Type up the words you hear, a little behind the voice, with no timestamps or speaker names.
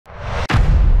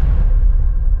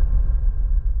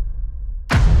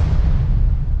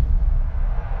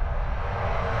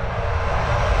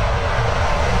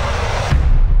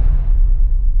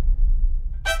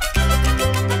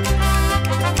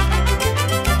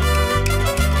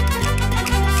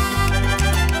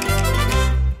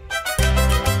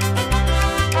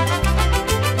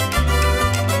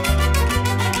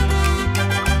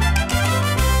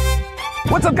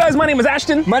guys? My name is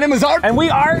Ashton. My name is Art. And we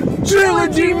are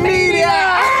Trilogy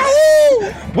Media!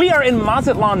 We are in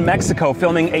Mazatlan, Mexico,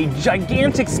 filming a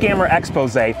gigantic scammer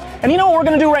expose. And you know what we're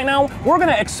gonna do right now? We're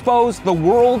gonna expose the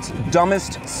world's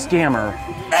dumbest scammer.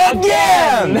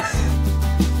 Again!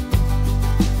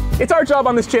 It's our job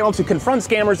on this channel to confront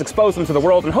scammers, expose them to the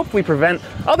world, and hopefully prevent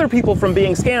other people from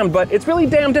being scammed, but it's really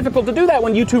damn difficult to do that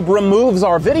when YouTube removes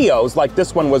our videos, like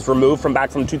this one was removed from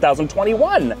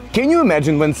 2021. Can you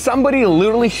imagine when somebody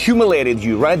literally humiliated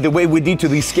you, right? The way we did to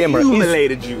these scammers.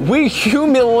 Humiliated you. We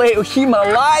humiliated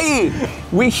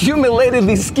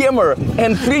this scammer,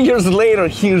 and 3 years later,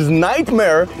 his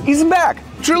nightmare is back.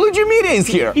 Trilogy Media is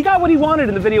here. He got what he wanted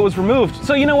and the video was removed.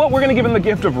 So you know what? We're gonna give him the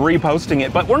gift of reposting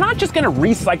it, but we're not just gonna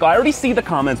recycle. I already see the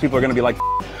comments. People are gonna be like,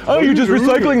 oh, you're just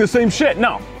recycling the same shit.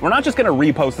 No, we're not just gonna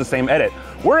repost the same edit.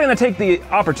 We're gonna take the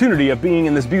opportunity of being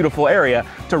in this beautiful area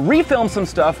to refilm some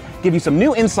stuff, give you some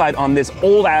new insight on this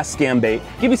old ass scam bait,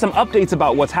 give you some updates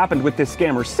about what's happened with this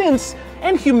scammer since,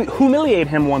 and humiliate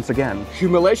him once again.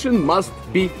 Humiliation must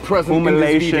be present in this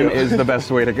Humiliation video. is the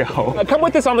best way to go. Come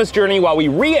with us on this journey while we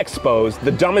re-expose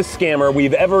the dumbest scammer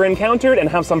we've ever encountered and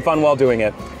have some fun while doing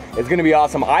it. It's gonna be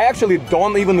awesome. I actually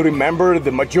don't even remember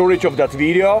the majority of that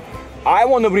video. I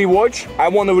want to rewatch, I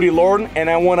want to relearn, and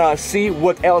I want to see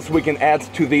what else we can add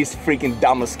to this freaking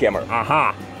dumbest scammer.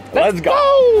 Aha. Let's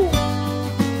go!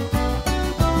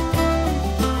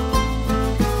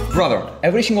 Brother,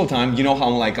 every single time, you know how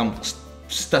I'm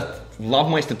love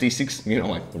my statistics, you know,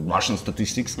 like Russian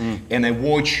statistics, and I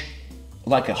watch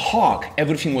like a hawk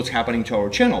everything what's happening to our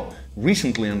channel.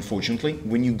 Recently, unfortunately,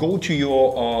 when you go to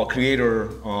your creator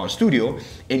studio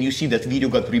and you see that video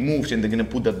got removed and they're gonna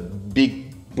put that big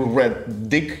red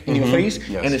dick in your face,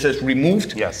 yes. and it says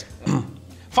removed. Yes.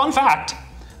 Fun fact,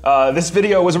 this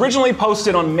video was originally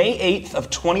posted on May 8th of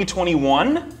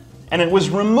 2021, and it was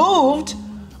removed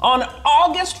on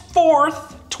August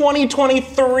 4th,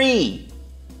 2023.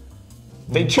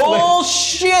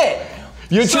 Bullshit!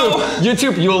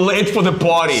 YouTube, you're late for the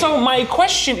party. So my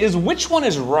question is, which one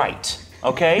is right,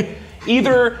 okay?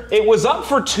 Either it was up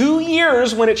for 2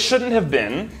 years when it shouldn't have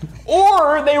been,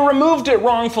 or they removed it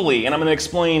wrongfully, and I'm gonna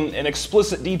explain in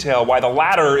explicit detail why the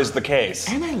latter is the case.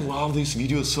 And I love this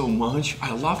video so much.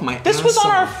 I love my This was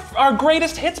on our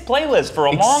greatest hits playlist for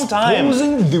a long time.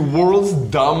 Exposing the world's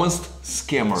dumbest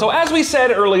scammer. So as we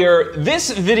said earlier, this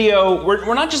video,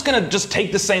 we're not just gonna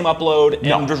take the same upload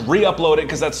and just re-upload it,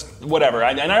 because that's whatever.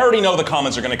 And I already know the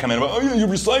comments are gonna come in about, oh, you're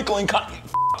recycling content.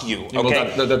 F you,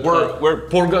 okay? We're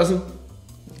porgasm?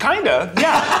 Kinda,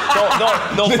 yeah.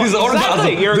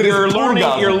 Exactly.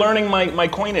 You're learning my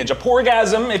coinage. A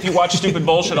porgasm, if you watch stupid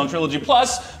bullshit on Trilogy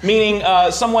Plus, meaning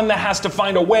someone that has to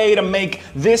find a way to make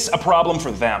this a problem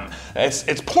for them.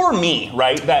 It's poor me,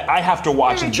 right? That I have to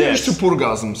watch this. Change to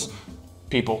porgasms.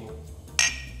 People.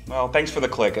 Well, thanks for the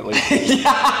click, at least.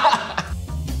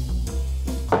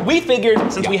 We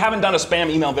figured, since we haven't done a spam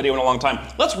email video in a long time,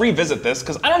 let's revisit this,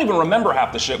 because I don't even remember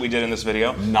half the shit we did in this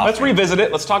video. Let's revisit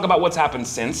it, let's talk about what's happened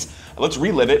since, let's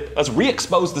relive it, let's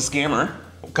re-expose the scammer,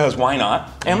 because why not?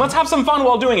 And let's have some fun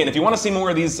while doing it. If you want to see more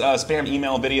of these spam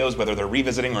email videos, whether they're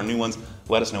revisiting or new ones,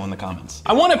 let us know in the comments.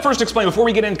 I want to first explain, before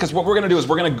we get in, because what we're going to do is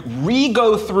we're going to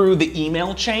re-go through the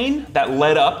email chain that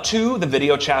led up to the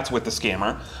video chats with the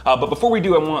scammer. But before we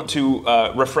do, I want to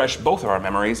refresh both of our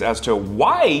memories as to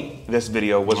why this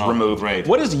video was removed. Right.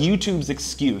 What is YouTube's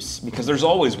excuse? Because there's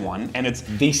always one, and it's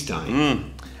this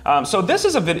time. So this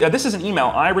is an email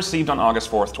I received on August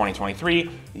 4th, 2023.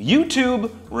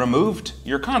 YouTube removed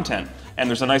your content. And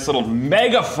there's a nice little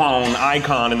megaphone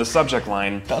icon in the subject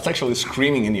line. That's actually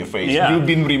screaming in your face. Yeah. You've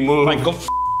been removed. Like, go f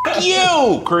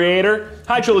you, creator.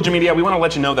 Hi, Trilogy Media. We want to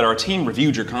let you know that our team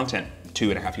reviewed your content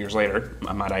 2.5 years later,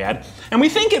 might I add. And we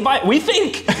think it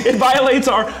violates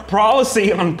our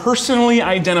policy on personally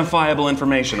identifiable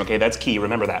information. Okay, that's key,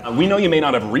 remember that. We know you may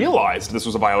not have realized this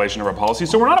was a violation of our policy,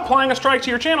 so we're not applying a strike to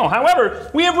your channel.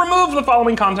 However, we have removed the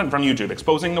following content from YouTube,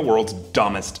 exposing the world's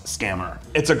dumbest scammer.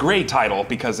 It's a great title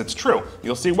because it's true.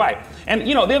 You'll see why. And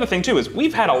you know, the other thing too is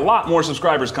we've had a lot more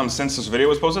subscribers come since this video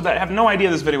was posted that have no idea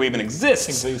this video even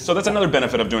exists. So that's another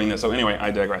benefit of doing this. So anyway,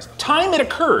 I digress. Time it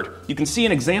occurred. You can see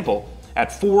an example at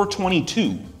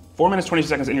 4:22, 4 minutes 22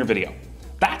 seconds in your video.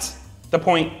 That's the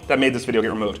point that made this video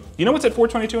get removed. You know what's at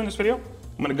 4:22 in this video?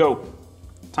 I'm gonna go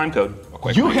time code real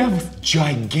quick. You have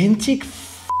gigantic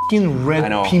f***ing red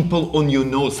pimple on your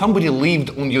nose. Somebody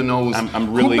lived on your nose.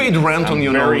 I'm really, Who paid rent on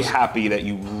your nose? I'm very happy that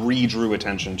you re-drew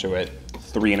attention to it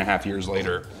 3.5 years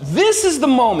later. This is the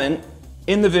moment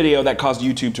in the video that caused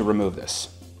YouTube to remove this.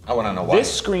 I wanna know why.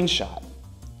 This screenshot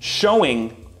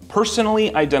showing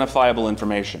personally identifiable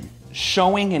information,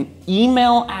 showing an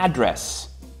email address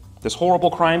this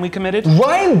horrible crime we committed?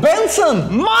 Ryan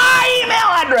Benson! My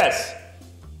email address!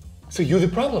 So you're the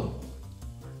problem.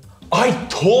 I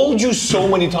told you so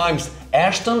many times,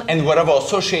 Ashton and whatever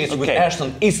associates with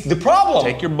Ashton is the problem.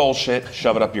 Take your bullshit,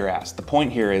 shove it up your ass. The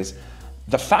point here is,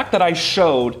 the fact that I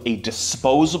showed a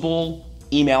disposable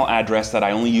email address that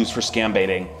I only use for scam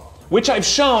baiting, which I've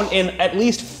shown in at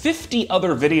least 50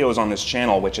 other videos on this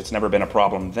channel, which it's never been a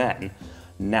problem then,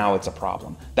 now it's a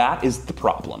problem. That is the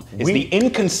problem, is the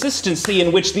inconsistency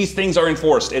in which these things are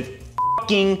enforced. It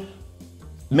fucking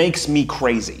makes me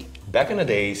crazy. Back in the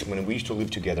days when we used to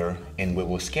live together and we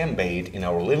were scam bait in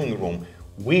our living room,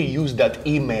 we used that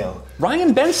email.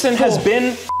 Ryan Benson has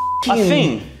been a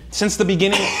thing since the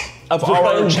beginning of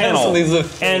our channel.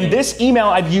 And this email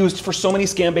I've used for so many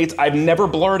scam baits, I've never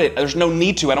blurred it. There's no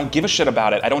need to. I don't give a shit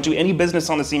about it. I don't do any business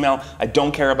on this email. I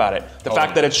don't care about it. The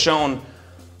fact that it's shown.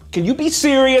 Can you be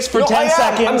serious for 10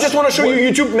 seconds? I just want to show you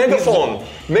YouTube megaphone.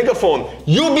 Megaphone.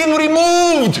 You've been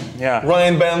removed! Yeah.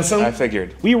 Ryan Benson. I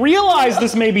figured. We realize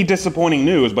this may be disappointing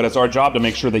news, but it's our job to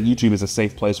make sure that YouTube is a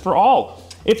safe place for all.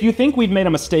 If you think we've made a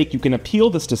mistake, you can appeal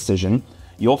this decision.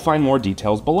 You'll find more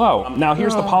details below. Now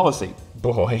here's the policy.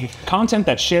 Boy. Content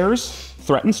that shares,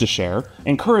 threatens to share,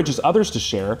 encourages others to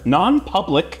share,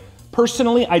 non-public,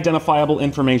 personally identifiable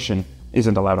information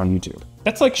isn't allowed on YouTube.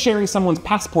 That's like sharing someone's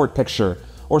passport picture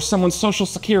or someone's social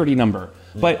security number.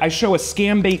 But I show a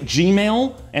scam bait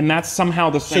Gmail, and that's somehow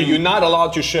the same. So you're not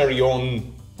allowed to share your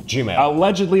own Gmail?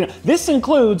 Allegedly. This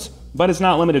includes, but it's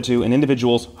not limited to, an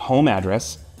individual's home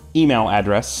address, email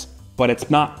address, but it's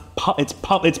not, it's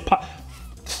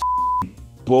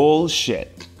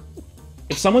bullshit.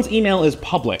 If someone's email is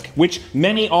public, which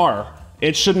many are,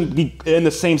 it shouldn't be in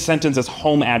the same sentence as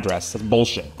home address. That's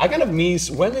bullshit. I kind of miss,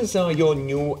 when is your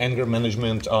new anger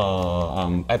management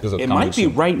episode It coming might be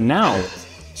soon? right now.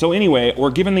 So anyway, we're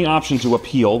given the option to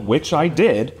appeal, which I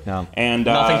did. Yeah. And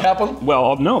Nothing happened?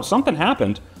 Well, no, something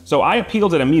happened. So I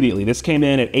appealed it immediately. This came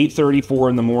in at 8:34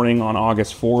 in the morning on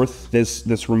August 4th,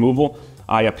 this removal.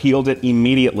 I appealed it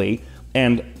immediately.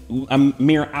 And a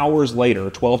mere hours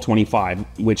later, 12:25,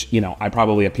 which, you know, I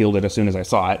probably appealed it as soon as I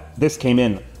saw it. This came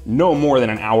in no more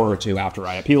than an hour or two after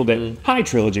I appealed it. Hi,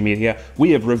 Trilogy Media. We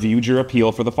have reviewed your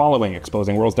appeal for the following: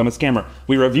 exposing world's dumbest scammer.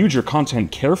 We reviewed your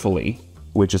content carefully,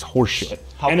 which is horseshit,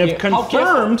 and have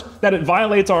confirmed that it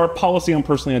violates our policy on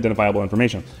personally identifiable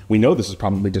information. We know this is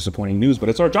probably disappointing news, but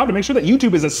it's our job to make sure that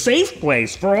YouTube is a safe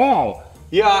place for all.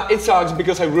 Yeah, it sucks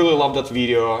because I really loved that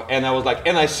video, and I was like,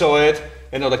 and I saw it,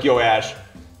 and I was like, yo, Ash,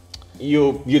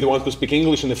 you're the one who speaks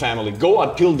English in the family. Go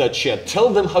appeal that shit. Tell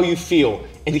them how you feel.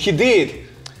 And he did.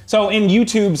 So in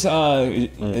YouTube's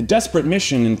desperate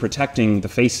mission in protecting the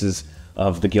faces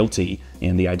of the guilty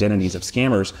and the identities of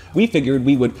scammers, we figured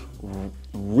we would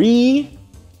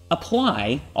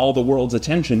reapply all the world's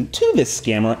attention to this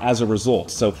scammer as a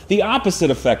result. So the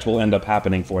opposite effect will end up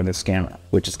happening for this scammer,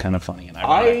 which is kind of funny and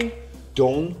ironic. I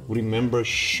don't remember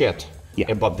shit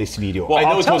about this video. Well, I know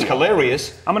I'll it tell was you.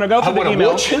 hilarious. I'm gonna go through the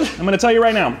email. Watch it. I'm gonna tell you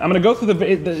right now. I'm gonna go through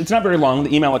it's not very long,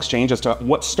 the email exchange as to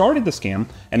what started the scam,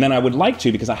 and then I would like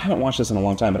to, because I haven't watched this in a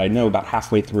long time, but I know about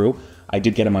halfway through, I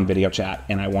did get him on video chat,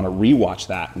 and I want to rewatch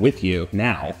that with you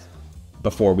now,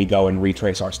 before we go and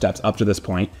retrace our steps up to this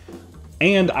point.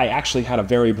 And I actually had a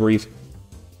very brief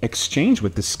exchange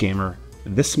with this scammer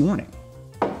this morning.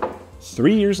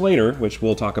 3 years later, which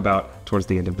we'll talk about towards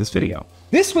the end of this video.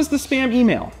 This was the spam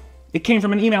email. It came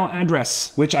from an email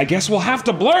address, which I guess we'll have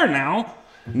to blur now.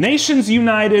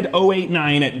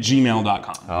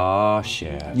 nationsunited089@gmail.com. Oh,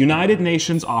 shit. United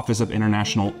Nations Office of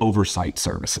International Oversight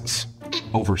Services.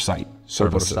 Oversight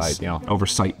services. Oversight, yeah.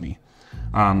 Oversight me.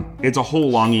 It's a whole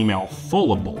long email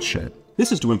full of bullshit.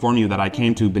 This is to inform you that I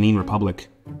came to Benin Republic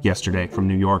yesterday from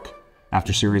New York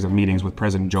after a series of meetings with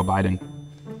President Joe Biden,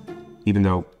 even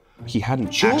though he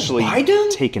hadn't actually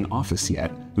taken office yet.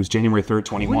 It was January 3rd,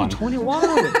 21.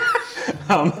 2021.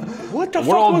 What the fuck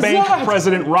World was Bank that?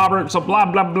 President Robert, so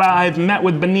blah, blah, blah. I've met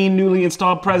with Benin newly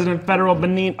installed President, Federal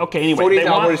Benin. Okay, anyway. 48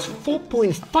 hours,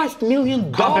 $4.5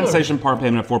 million. Compensation part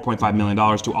payment of $4.5 million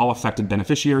to all affected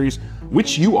beneficiaries,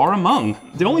 which you are among.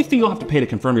 The only fee you'll have to pay to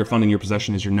confirm your funding your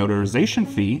possession is your notarization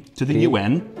fee to the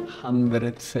UN,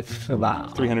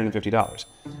 $350.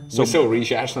 We're so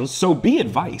rich, Ashton. So be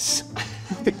advice.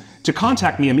 To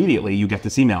contact me immediately, you get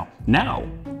this email now,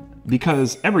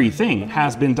 because everything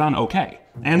has been done okay.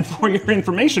 And for your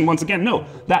information, once again, note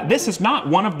that this is not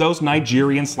one of those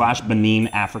Nigerian/Benin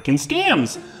African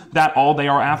scams, that all they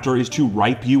are after is to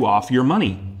ripe you off your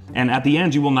money. And at the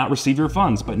end, you will not receive your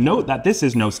funds. But note that this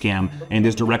is no scam and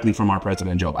is directly from our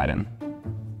President Joe Biden.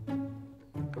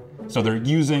 So they're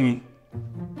using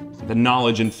the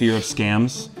knowledge and fear of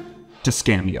scams to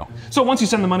scam you. So once you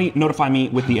send the money, notify me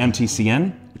with the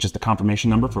MTCN, which is the confirmation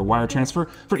number for wire transfer,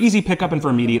 for easy pickup and for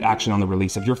immediate action on the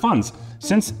release of your funds.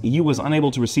 Since you was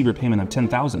unable to receive your payment of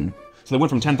 $10,000, so they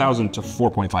went from 10,000 to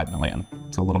 4.5 million.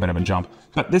 It's a little bit of a jump,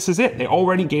 but this is it. They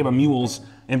already gave a mule's,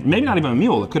 and maybe not even a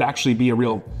mule. It could actually be a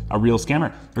real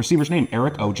scammer. The receiver's name: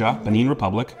 Eric Oja, Benin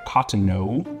Republic,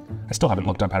 Cotonou. I still haven't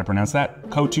looked up how to pronounce that.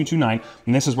 Code 229,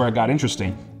 and this is where it got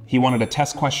interesting. He wanted a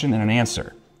test question and an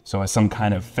answer. So as some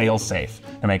kind of fail-safe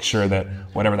to make sure that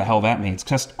whatever the hell that means.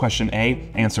 Test question A,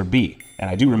 answer B. And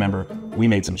I do remember we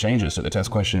made some changes to the test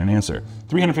question and answer.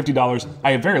 $350.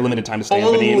 I have very limited time to stay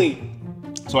in Benin.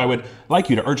 So I would like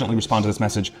you to urgently respond to this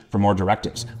message for more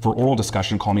directives. For oral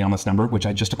discussion, call me on this number, which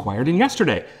I just acquired in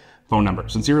yesterday. Phone number.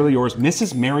 Sincerely yours,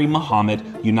 Mrs. Mary Muhammad,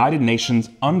 United Nations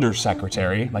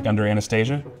Undersecretary, like under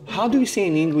Anastasia. How do you say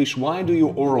in English, why do you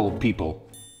oral people?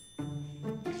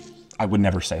 I would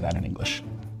never say that in English.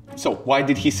 So why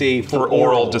did he say For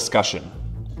oral discussion.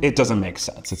 It doesn't make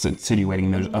sense. It's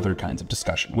insinuating there's other kinds of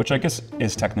discussion, which I guess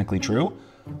is technically true.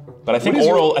 But I think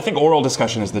oral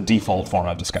discussion is the default form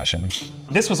of discussion.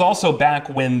 This was also back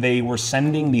when they were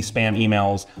sending these spam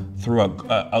emails through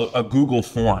a Google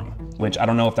form, which I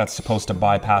don't know if that's supposed to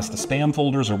bypass the spam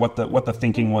folders or what the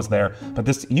thinking was there. But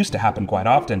this used to happen quite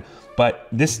often. But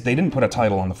they didn't put a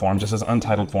title on the form, just as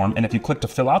untitled form. And if you click to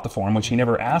fill out the form, which he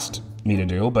never asked me to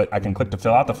do, but I can click to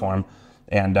fill out the form.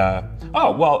 And,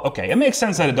 oh, well, okay, it makes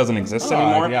sense that it doesn't exist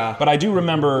anymore, yeah. But I do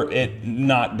remember it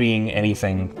not being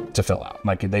anything to fill out.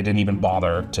 Like, they didn't even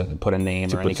bother to put a name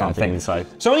or any kind of thing. Inside.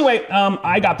 So anyway,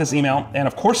 I got this email, and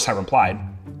of course I replied.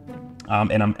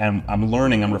 And I'm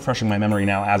learning, I'm refreshing my memory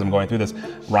now as I'm going through this.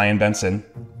 Ryan Benson.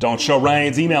 Don't show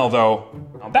Ryan's email, though.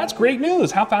 That's great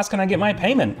news. How fast can I get my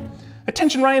payment?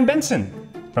 Attention, Ryan Benson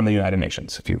from the United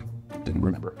Nations, if you didn't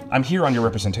remember. I'm here on your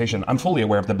representation. I'm fully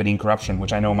aware of the Benin corruption,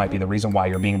 which I know might be the reason why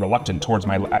you're being reluctant towards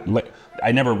my...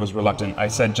 I never was reluctant. I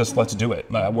said, just let's do it.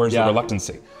 Where's the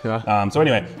reluctancy? Yeah. So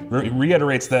anyway,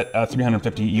 reiterates that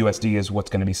 350 USD is what's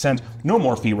going to be sent. No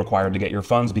more fee required to get your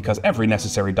funds because every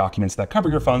necessary documents that cover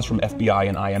your funds from FBI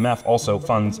and IMF, also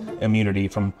funds immunity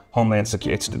from Homeland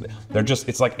Security.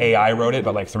 It's like AI wrote it,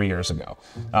 but like 3 years ago.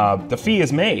 The fee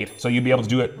is made, so you'd be able to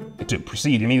do it to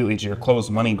proceed immediately to your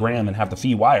closed MoneyGram and have the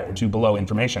fee wired to below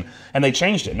information. And they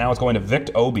changed it. Now it's going to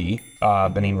Vict Obi,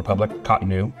 Benin Republic,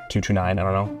 Cotonou, 229, I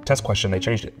don't know. Test question, they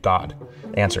changed it. God.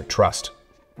 Answer, trust.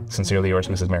 Sincerely yours,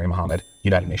 Mrs. Mary Muhammad,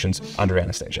 United Nations, under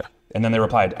Anastasia. And then they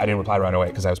replied. I didn't reply right away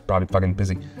because I was probably fucking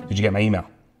busy. Did you get my email?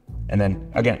 And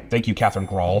then, again, thank you, Catherine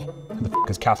Grawl. Who the f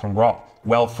is Catherine Grawl?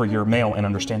 Well, for your mail and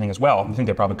understanding as well. I think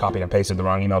they probably copied and pasted the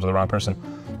wrong email to the wrong person.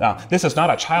 This is not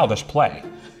a childish play.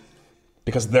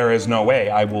 Because there is no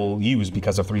way I will use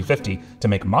because of 350 to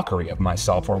make mockery of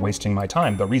myself or wasting my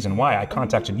time. The reason why I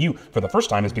contacted you for the first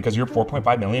time is because your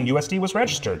 4.5 million USD was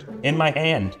registered in my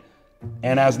hand.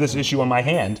 And as this issue on my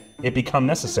hand, it become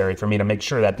necessary for me to make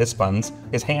sure that this funds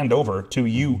is hand over to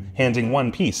you handing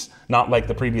one piece, not like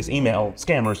the previous email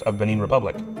scammers of Benin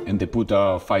Republic. And they put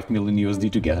 5 million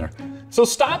USD together. So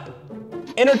stop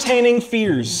entertaining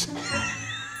fears.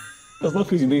 As long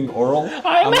as you're doing oral.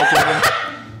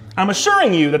 I'm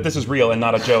assuring you that this is real and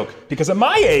not a joke, because at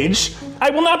my age, I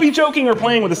will not be joking or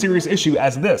playing with a serious issue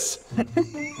as this.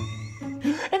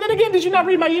 And then again, did you not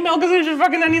read my email? Because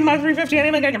I need my 350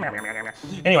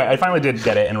 Anyway, I finally did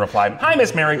get it and replied, Hi,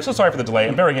 Miss Mary. So sorry for the delay.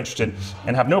 I'm very interested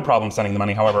and have no problem sending the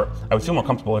money. However, I would feel more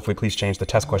comfortable if we please change the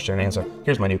test question and answer.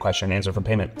 Here's my new question and answer for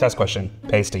payment. Test question,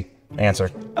 pasty. Answer.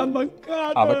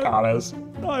 Avocados.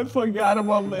 I forgot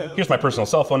about that. Here's my personal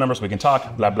cell phone number so we can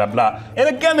talk, blah, blah, blah.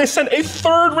 And again, they sent a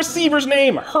third receiver's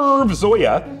name, Herb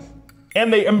Zoya,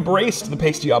 and they embraced the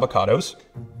pasty avocados,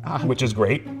 which is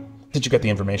great. Did you get the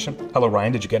information? Hello,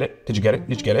 Ryan, did you get it? Did you get it?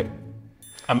 Did you get it?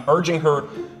 I'm urging her,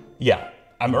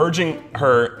 I'm urging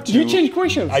her to... Did you change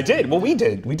questions? I did. Well, we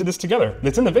did. We did this together.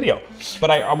 It's in the video.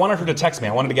 But I wanted her to text me.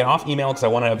 I wanted to get off email because I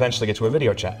want to eventually get to a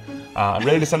video chat. I'm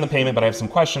ready to send the payment, but I have some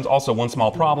questions. Also, one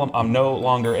small problem. I'm no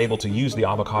longer able to use the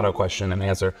avocado question and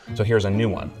answer. So here's a new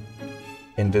one.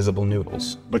 Invisible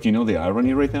noodles. But you know the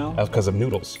irony right now? That's because of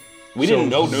noodles. We didn't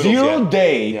know noodles Zero yet.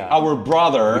 Day, our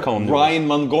brother, We call him Ryan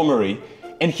Montgomery,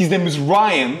 and his name is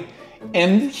Ryan,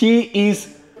 and he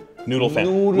is Noodle fan.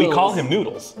 Noodles. We call him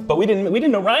Noodles, but we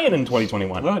didn't know Ryan in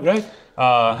 2021. Right.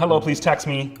 Hello, please text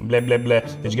me. Blah blah blah.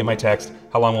 Did you get my text?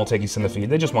 How long will it take you to send the fee?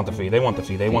 They just want the fee. They want the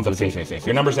fee. They want the fee.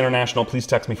 Your number's international. Please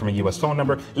text me from a U.S. phone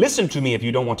number. Listen to me if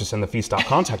you don't want to send the fee. Stop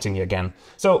contacting me again.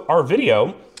 So our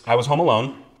video. I was home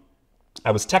alone.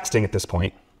 I was texting at this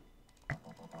point.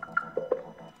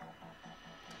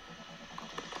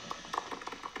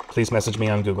 Please message me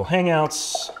on Google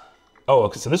Hangouts. Oh,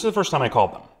 okay, so this is the first time I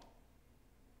called them.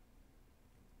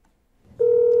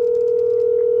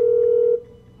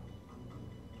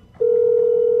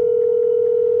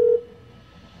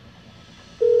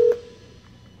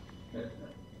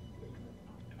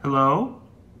 Hello?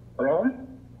 Hello?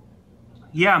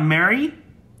 Yeah, Mary?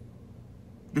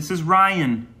 This is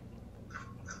Ryan.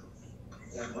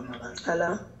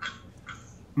 Hello?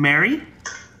 Mary?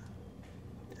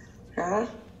 Huh?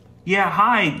 Yeah,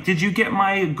 hi. Did you get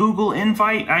my Google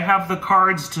invite? I have the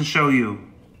cards to show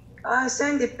you.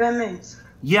 Send the payment.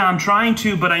 Yeah, I'm trying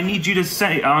to, but I need you to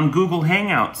say on Google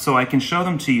Hangouts so I can show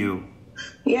them to you.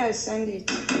 Yeah, send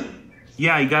it.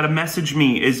 Yeah, you gotta message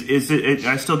me. Is it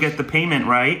I still get the payment,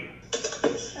 right?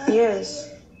 Yes.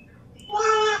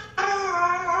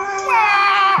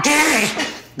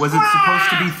 Was it supposed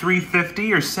to be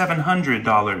 $350 or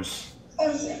 $700?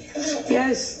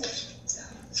 Yes.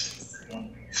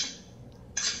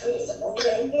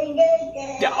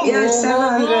 Yes,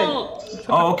 700.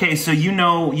 Oh, okay. So you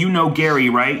know Gary,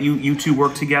 right? You two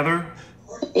work together.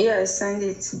 Yes, send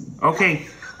it. Okay.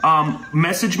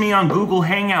 Message me on Google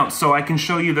Hangouts so I can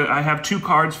show you that I have 2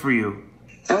 cards for you.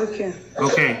 Okay.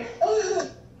 Okay.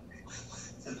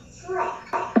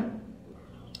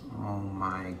 Oh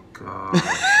my God.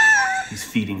 He's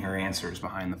feeding her answers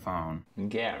behind the phone.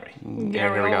 Gary. Yeah,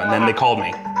 there we go. And then they called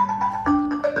me.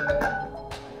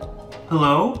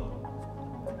 Hello?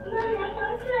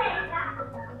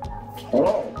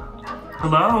 Hello?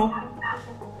 Hello?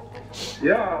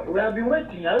 Yeah, we have been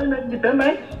waiting. Are you making the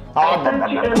payment? I sent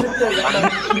you a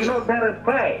message. You know better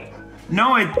pay.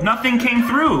 No, nothing came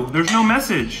through. There's no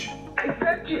message. I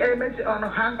sent you a message on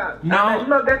Hangout. No. I did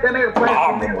not get any reply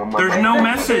from you. There's I no sent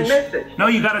message. you a message. No,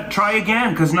 you gotta try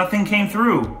again because nothing came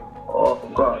through. Oh,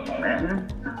 God, man.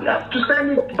 You have to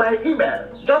send it by email.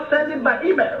 Just send it by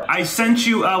email. I sent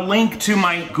you a link to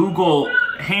my Google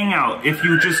Hangout. If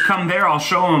you just come there, I'll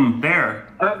show them there.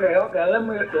 Okay, let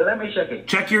me check it.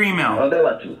 Check your I'll email. do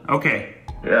that too. Okay.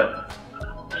 Yeah.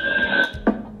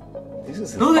 This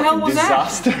is Who the hell was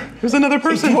disaster. There's another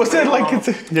person. Was it like it's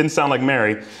Didn't sound like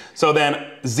Mary. So then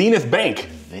Zenith Bank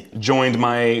joined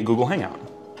my Google Hangout.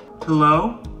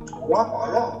 Hello?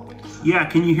 Hello? Yeah,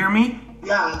 can you hear me?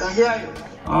 Yeah, I can hear you.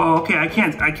 Oh, okay. I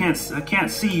can't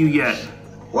see you yet.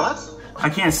 What? I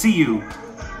can't see you.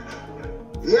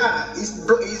 Yeah, it's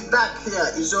dark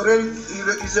here. It's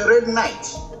already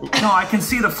night. No, I can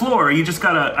see the floor. You just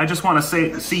gotta. I just want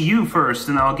to see you first,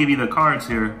 and I'll give you the cards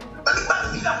here. I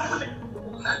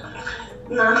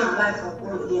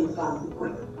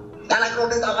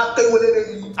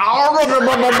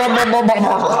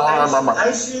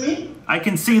see me. I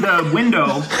can see the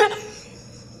window.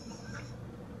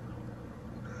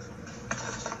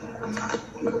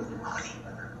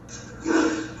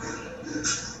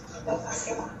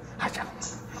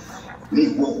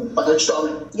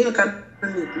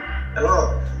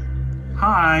 Hello.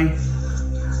 Hi.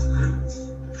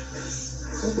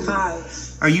 Hi.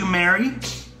 Are you Mary?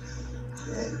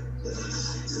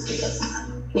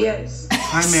 Yes.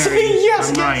 Hi, Mary. yes,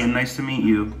 I'm yes. Ryan. Nice to meet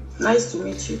you. Nice to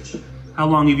meet you too. How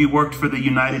long have you worked for the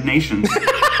United Nations?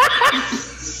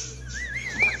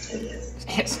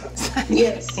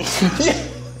 Yes.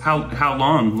 How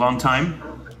long? Long time?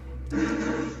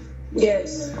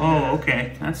 Yes. Oh,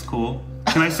 okay. That's cool.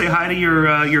 Can I say hi to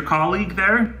your colleague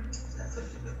there?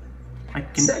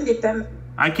 Send the payment.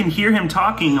 I can hear him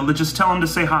talking. I'll just tell him to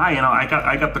say hi, and I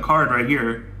got the card right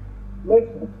here.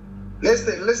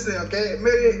 Listen, okay?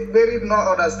 Mary not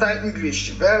understand English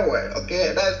very well,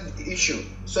 okay? That's the issue.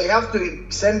 So you have to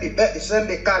send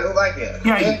the card over here.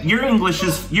 Yeah, okay? your English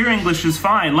is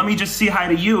fine. Let me just say hi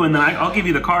to you, and then I'll give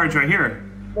you the cards right here.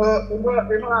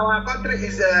 Our country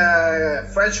is a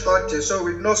French country, so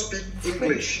we don't speak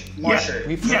English much. Your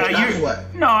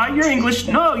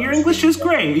English is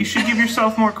great. You should give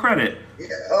yourself more credit. Yeah,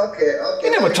 okay.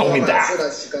 You never told me that. So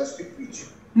that she can speak with you.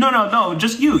 No,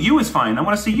 just you. You is fine. I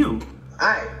want to see you.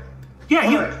 Hi. Yeah,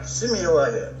 you. Alright, see me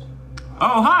over here.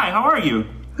 Oh, hi. How are you?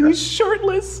 He's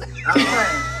shirtless, I'm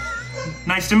fine.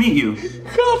 Nice to meet you.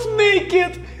 half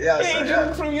naked. Yes, Agent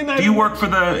yeah. from United. Do you work for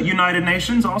the United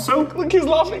Nations also? Look, he's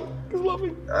laughing. He's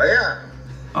laughing. Oh yeah.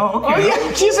 Oh, okay. Oh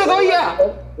yeah, she said, oh yeah.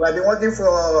 We have been working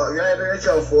for United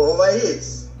Nations for over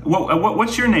years.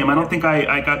 What's your name? I don't think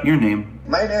I got your name.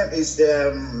 My name is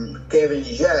Kevin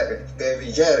Jared.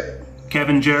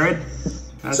 Kevin Jared?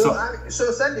 So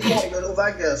send the guy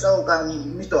over here so we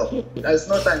can meet up. There's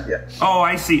no time here. Oh,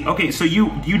 I see. Okay, so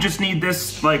you just need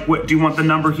this, like, what, do you want the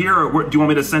number here, or do you want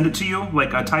me to send it to you?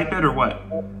 Like, type it, or what?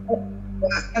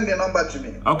 Send the number to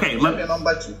me. Okay, Send the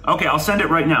number to me. Okay, I'll send it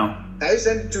right now. Can you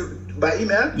send it by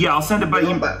email? Yeah, I'll send it by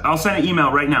email. I'll send an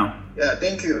email right now. Yeah,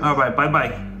 thank you. All right, bye-bye.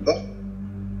 God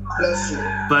bless you.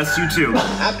 Bless you too.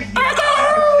 Happy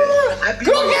birthday. Happy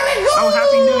New Year. Oh,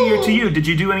 Happy New Year to you. Did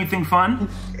you do anything fun?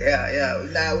 Yeah.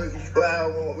 Now we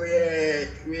celebrate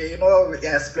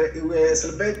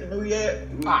New Year.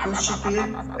 We do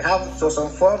shipping. We have some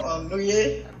fun on New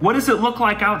Year. What does it look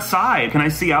like outside? Can I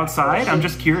see outside? I'm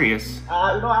just curious.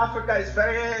 Africa is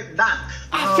very dark.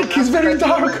 Africa is very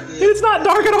dark. It's not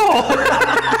dark at all.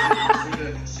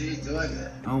 She's doing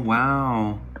it. Oh,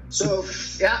 wow. So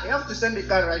yeah, you have to send the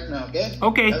card right now, okay?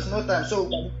 Okay. There's no time. So we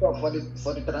can stop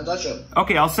for the transaction.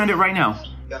 Okay, I'll send it right now.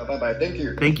 Yeah, bye. Thank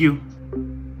you. Thank you.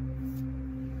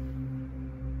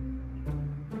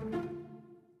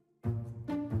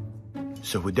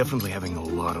 So we're definitely having a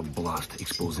lot of blast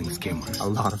exposing scammers. A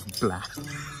lot of blast.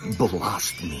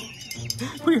 Blast me.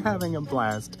 We're having a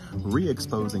blast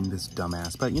re-exposing this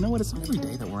dumbass. But you know what? It's not every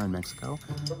day that we're in Mexico.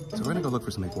 So we're gonna go look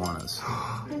for some iguanas.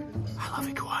 I love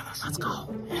iguanas. Let's go.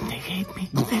 And they hate me.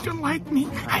 They don't like me.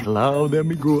 I love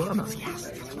them iguanas. Yes.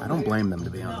 I don't blame them, to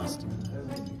be honest.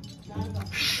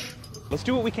 Let's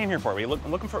do what we came here for.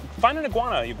 Looking for, find an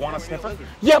iguana sniffer.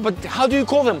 Yeah, but how do you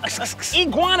call them?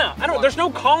 Iguana! There's no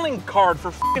calling card for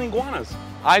f***ing iguanas.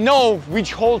 I know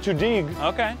which hole to dig.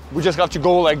 Okay. We just have to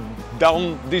go like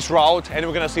down this route and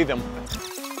we're gonna see them.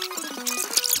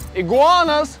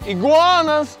 Iguanas,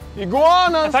 iguanas,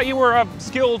 iguanas. I thought you were a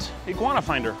skilled iguana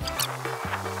finder.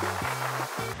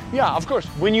 Yeah, of course.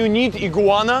 When you need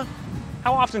iguana.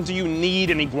 How often do you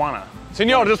need an iguana?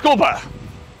 Señor, disculpa.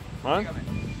 Huh?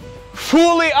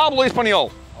 Fully hablo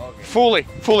español. Okay. Fully.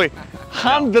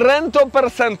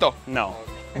 100%. No.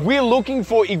 We're looking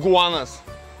for iguanas.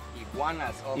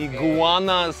 Iguanas, okay.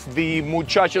 Iguanas, the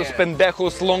muchachos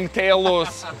pendejos,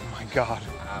 longtailers. Oh my God.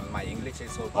 My English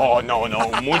is so bad. Oh, no.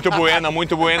 Muito buena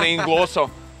ingloso.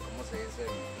 ¿Cómo se dice?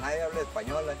 Nadie habla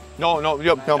español. No,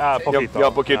 yo poquito.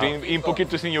 Yo poquito. Un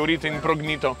poquito, señorita,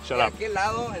 incognito. Shut up. ¿De qué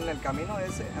lado en el camino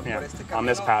ese? Yeah. Por este camino? On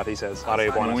this path, he says. Para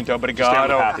iguanas. Muito Just stay on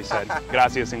the obrigado. path, he said.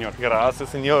 Gracias, señor. Gracias,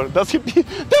 señor. That's your pizza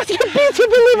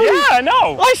delivery. Yeah,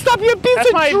 no. I stopped your pizza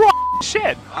That's my drop.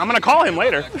 shit. I'm gonna call him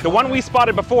later. The one we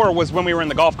spotted before was when we were in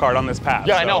the golf cart on this path.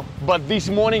 Yeah, so. I know. But this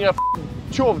morning, I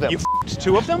two of them. You f***ed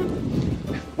two of them?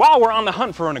 While we're on the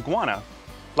hunt for an iguana,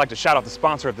 I'd like to shout out the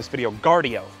sponsor of this video,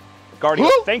 Gardio. Gardio,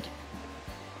 thank you.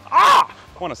 I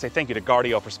want to say thank you to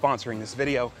Gardio for sponsoring this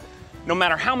video. No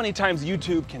matter how many times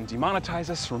YouTube can demonetize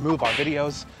us, remove our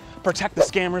videos, protect the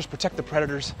scammers, protect the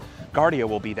predators, Gardio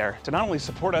will be there to not only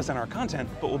support us and our content,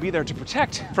 but will be there to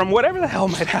protect from whatever the hell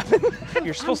might happen.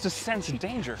 You're supposed to sense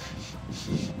danger.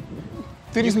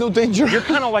 There is no danger. You're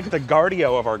kind of like the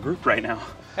Gardio of our group right now.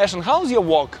 Ashton, how's your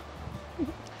walk?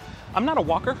 I'm not a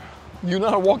walker. You're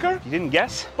not a walker? You didn't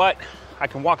guess, but I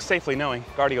can walk safely knowing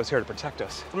Gardio's here to protect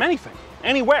us from anything,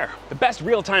 anywhere. The best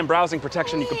real-time browsing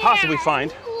protection you could possibly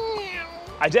find.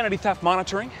 Identity theft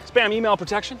monitoring, spam email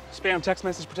protection, spam text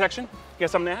message protection. You got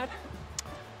something to add?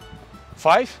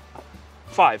 5?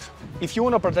 5. If you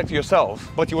want to protect yourself,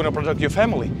 but you want to protect your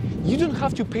family, you don't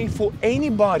have to pay for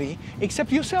anybody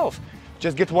except yourself.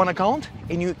 Just get one account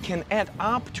and you can add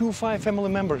up to 5 family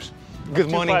members.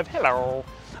 Good morning. 5, hello.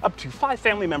 Up to 5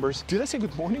 family members. Did I say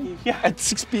good morning? Yeah. At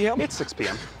 6 p.m.? It's 6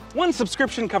 p.m. One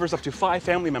subscription covers up to 5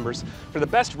 family members for the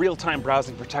best real-time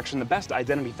browsing protection, the best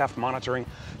identity theft monitoring,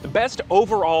 the best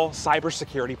overall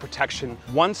cybersecurity protection,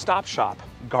 one-stop shop,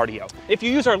 Gardio. If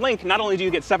you use our link, not only do you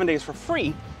get 7 days for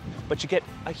free, but you get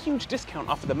a huge discount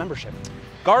off of the membership.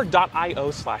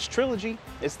 Guard.io/trilogy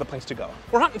is the place to go.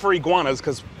 We're hunting for iguanas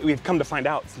because we've come to find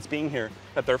out since being here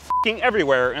that they're f***ing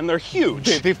everywhere and they're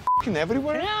huge. They're f***ing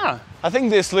everywhere? Yeah. I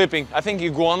think they're sleeping. I think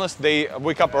iguanas, they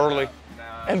wake up early.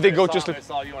 And they go to sleep. I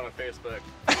saw you on a Facebook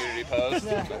community post.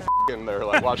 And they're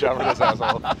like, watch out for this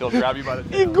asshole. He'll grab you by the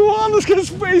tail. Iguanas has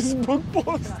Facebook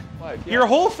post. Your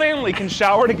whole family can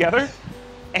shower together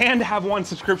and have one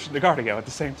subscription to Gardio at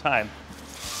the same time.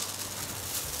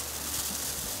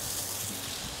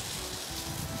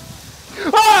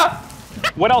 Ah!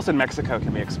 What else in Mexico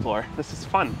can we explore? This is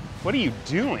fun. What are you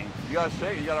doing? You gotta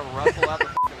shake, you gotta wrestle out the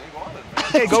iguanas, man.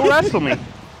 Hey, go wrestle me.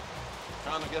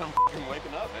 Trying to get them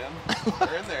waking up, man.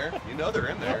 They're in there. You know they're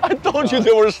in there. I told you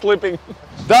they were sleeping.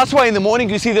 That's why in the morning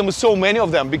you see them, so many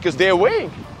of them, because they're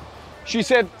awake. She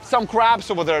said some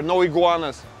crabs over there, no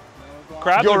iguanas.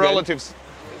 Crabs Your are good. relatives. Is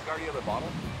Guardia the bottle?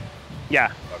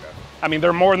 Yeah. Okay. I mean,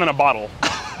 they're more than a bottle,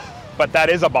 but that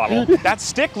is a bottle. That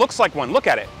stick looks like one. Look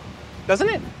at it. Doesn't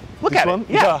it? Look This at one? it.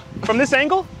 Yeah. From this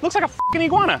angle, looks like a f***ing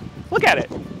iguana. Look at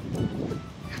it.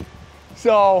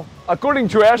 So, according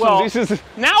to Ashton, Well, this is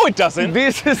now it doesn't.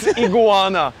 this is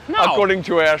iguana. No. According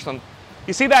to Ashton.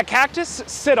 You see that cactus?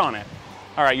 Sit on it.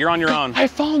 All right, you're on your own. I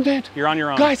found it. You're on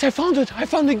your own. Guys, I found it. I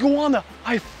found the iguana.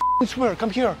 I f***ing swear. Come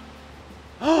here.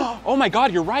 Oh my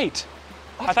God, you're right.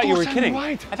 I thought you were course I'm kidding.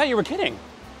 right. I thought you were kidding.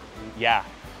 Yeah,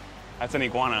 that's an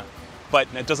iguana, but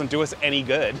it doesn't do us any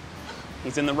good.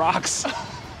 He's in the rocks.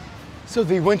 So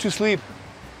they went to sleep.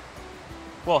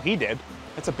 Well, he did.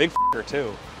 It's a big f***er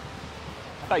too.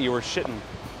 I thought you were shitting.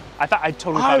 I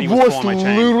totally thought he was pulling my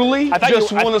chain. Literally I thought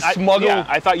just want to smuggle. Yeah,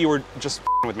 I thought you were just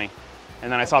f***ing with me.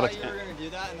 And then I saw you were gonna do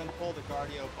that and then pull the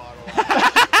cardio bottle.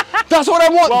 That's what I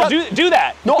want. Well, do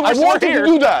that. No, I wanted to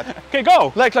do that. Okay,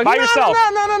 go. Like by no, yourself.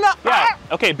 No. Yeah.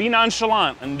 Okay, be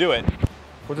nonchalant and do it.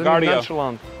 What do you mean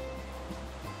nonchalant?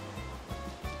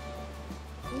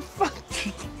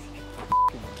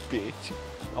 Bitch.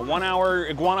 A 1 hour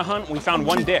iguana hunt. We found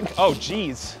one dick. Oh,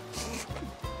 jeez.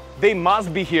 They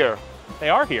must be here. They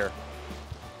are here.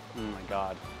 Oh my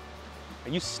God.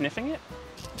 Are you sniffing it?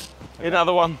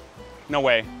 Another one. No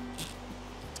way.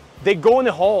 They go in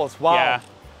the halls. Wow. Yeah.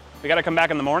 We gotta come back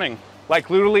in the morning. Like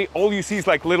literally, all you see is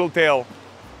like little tail.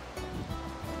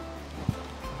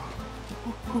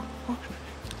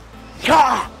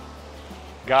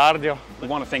 Guardio. We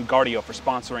want to thank Guardio for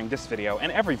sponsoring this video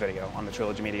and every video on the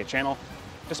Trilogy Media channel.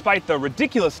 Despite the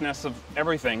ridiculousness of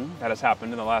everything that has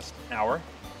happened in the last hour.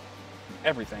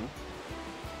 Everything.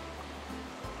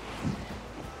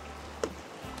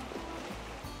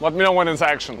 Let me know when it's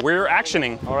action. We're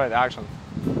actioning. All right, action.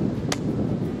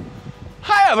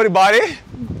 Hi, everybody.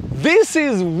 This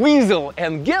is Weasel,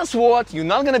 and guess what? You're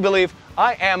not gonna believe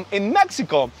I am in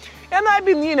Mexico. And I've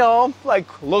been, you know, like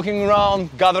looking around,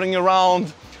 gathering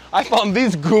around. I found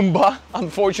this Goomba,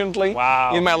 unfortunately,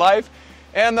 in my life.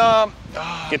 And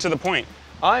get to the point.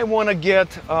 I wanna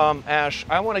get, Ash,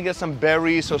 I wanna get some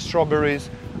berries or strawberries,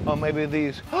 or maybe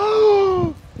these.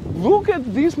 Look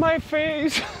at this, my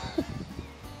face.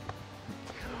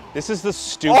 This is the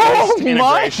stupidest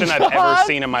integration I've ever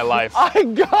seen in my life. I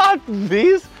got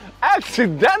these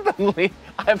accidentally.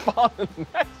 I found in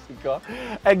Mexico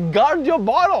a Guardio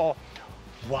bottle.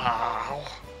 Wow.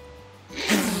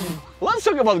 Let's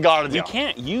talk about Guardio. You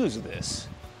can't use this.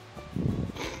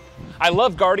 I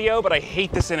love Guardio, but I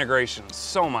hate this integration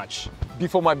so much.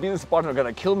 Before my business partner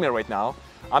gonna kill me right now,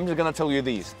 I'm just gonna tell you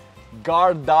these.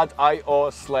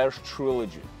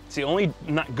 Guard.io/trilogy. It's the only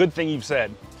good thing you've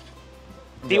said.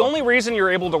 The only reason you're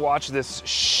able to watch this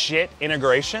shit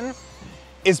integration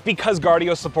is because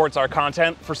Guardio supports our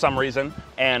content for some reason,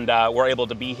 and we're able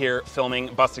to be here filming,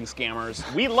 busting scammers.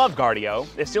 We love Guardio.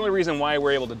 It's the only reason why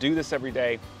we're able to do this every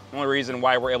day, the only reason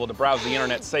why we're able to browse the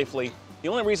internet safely, the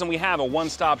only reason we have a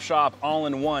one-stop shop,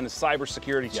 all-in-one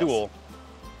cybersecurity tool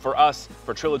for us,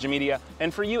 for Trilogy Media,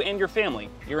 and for you and your family,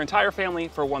 your entire family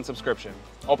for one subscription.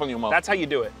 Open your mouth. That's how you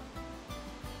do it.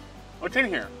 What's in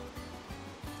here?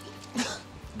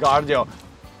 Guardio.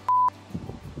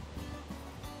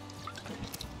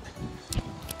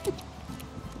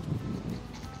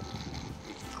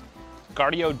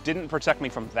 Guardio didn't protect me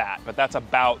from that, but that's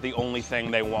about the only thing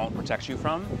they won't protect you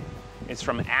from. It's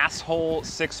from asshole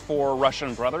 6'4"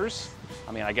 Russian brothers.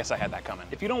 I mean, I guess I had that coming.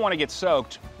 If you don't want to get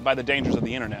soaked by the dangers of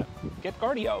the internet, get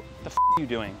Guardio. The f are you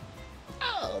doing?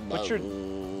 What's your...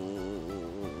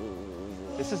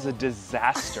 This is a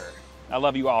disaster. I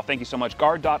love you all. Thank you so much.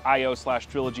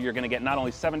 Guard.io/trilogy. You're going to get not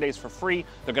only 7 days for free,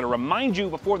 they're going to remind you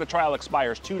before the trial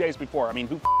expires 2 days before. I mean,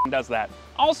 who does that?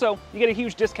 Also, you get a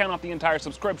huge discount off the entire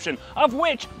subscription, of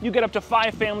which you get up to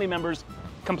 5 family members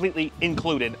completely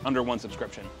included under one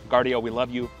subscription. Guardio, we love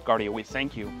you. Guardio, we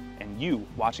thank you. And you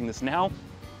watching this now,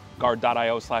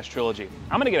 guard.io/trilogy.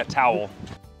 I'm going to get a towel.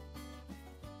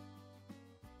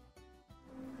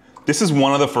 This is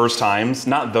one of the first times,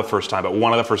 not the first time, but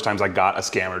one of the first times I got a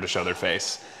scammer to show their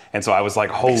face. And so I was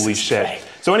like, holy shit. Fake.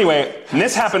 So anyway, and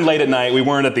this happened late at night. We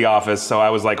weren't at the office, so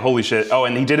I was like, holy shit. Oh,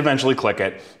 and he did eventually click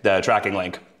it, the tracking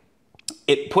link.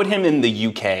 It put him in the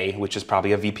UK, which is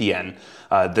probably a VPN.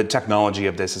 The technology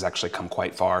of this has actually come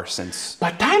quite far since...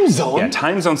 But time zone? Yeah,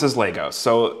 time zone says Lagos.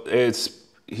 So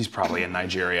he's probably in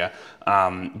Nigeria.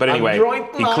 But anyway,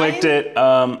 he clicked it.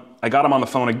 I got him on the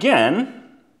phone again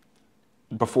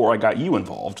before I got you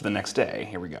involved the next day.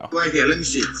 Here we go. Right here, let me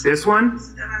see it. This one?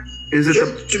 Is it show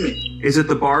it to me. Is it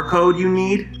the barcode you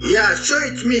need? Yeah, show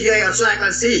it to me here so I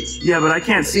can see it. Yeah, but I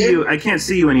can't see you. I can't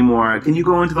see you anymore. Can you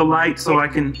go into the light so I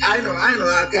can? I know.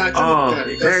 I got you. Oh,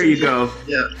 there you go.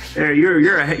 Yeah. There,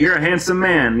 you're a handsome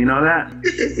man. You know that?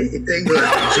 Thank you.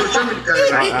 Show me the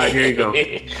card. Here you go.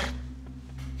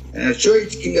 Show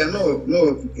it clear. No,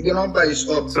 the number is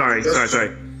up. Sorry.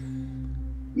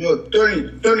 No, turn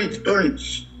it. I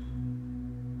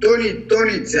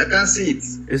can't see it.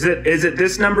 Is it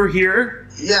this number here?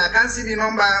 Yeah, I can't see the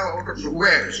number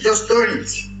where. Just turn it.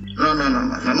 No.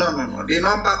 The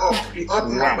number up, the up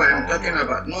number I'm talking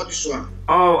about, not this one.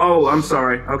 Oh, I'm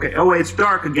sorry. Okay. Oh, wait, it's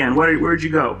dark again. Where'd you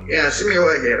go? Yeah, see me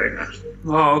over here right now.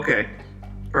 Oh, okay.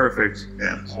 Perfect.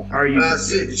 Yeah. Are you?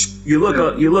 You look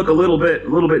a little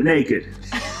bit naked.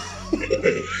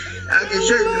 I can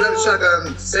show you the left side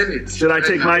and send it. Should I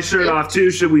take my shirt off too?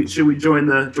 Should we join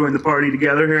the party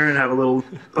together here and have a little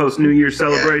post New Year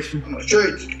celebration? Yeah. Show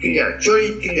it clear. Show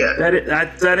it clear.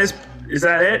 Is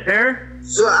that it there?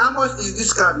 So how much is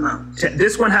this card now?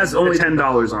 This one has only $10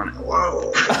 on it.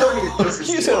 Wow.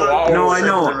 No, I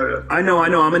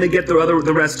know. I'm gonna get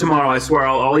the rest tomorrow. I swear.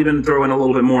 I'll even throw in a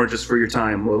little bit more just for your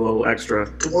time, a little extra.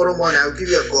 Tomorrow morning I'll give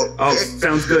you a call. Oh,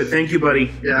 sounds good. Thank you,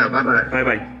 buddy. Yeah. Bye.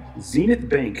 Bye. Zenith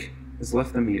Bank has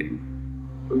left the meeting.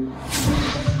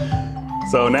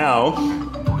 So now,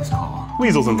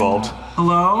 Weasel's involved.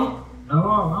 Hello?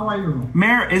 Hello, how are you?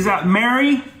 Is that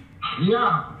Mary?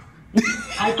 Yeah.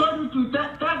 I told you to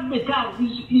test the car.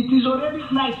 It is already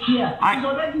night here. It's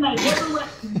already night everywhere.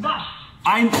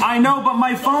 I know, but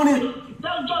my phone is...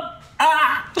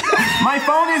 My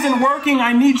phone isn't working.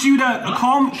 I need you to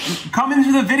come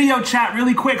into the video chat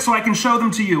really quick so I can show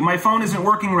them to you. My phone isn't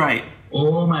working right.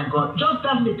 Oh my God. Just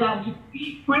test the car.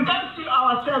 We can't see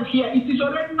ourselves here. It is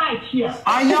already night here.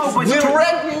 I know, but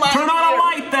turn on a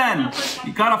light then.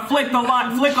 You gotta flick on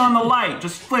the light.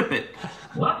 Just flip it.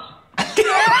 What?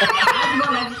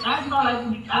 I'm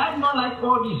not like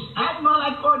all this.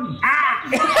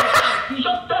 You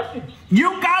just test it.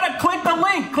 You gotta click the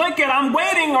link. Click it. I'm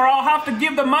waiting, or I'll have to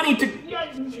give the money to.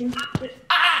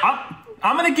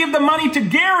 I'm gonna give the money to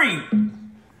Gary.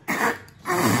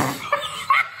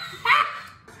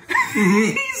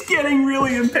 He's getting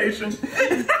really impatient.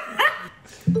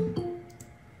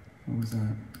 What was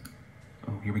that?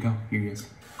 Oh, here we go. Here he is.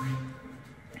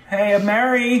 Hey,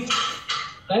 Mary.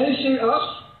 Can you see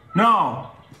us? No.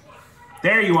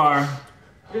 There you are.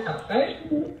 Yeah,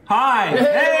 Hi.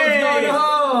 Hey, what's going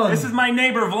on? This is my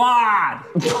neighbor, Vlad.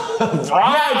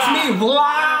 Yeah, it's me,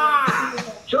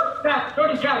 Vlad. Short cat.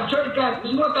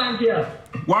 There's no time here.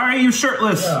 Why are you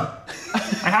shirtless? Yeah.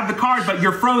 I have the card, but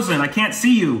you're frozen. I can't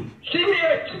see you. See me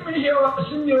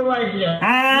right here.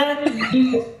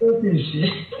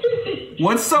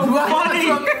 What's so funny?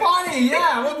 What's funny?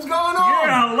 Yeah, what's going on?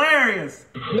 You're hilarious.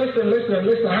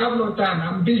 Listen. I have no time.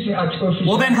 I'm busy at office.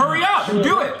 Well, then hurry up and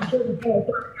do it.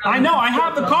 I know. I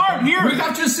have the card here. We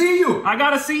got to see you. I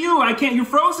gotta see you. I can't. You're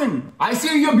frozen. I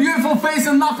see your beautiful face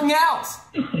and nothing else.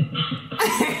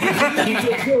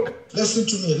 Listen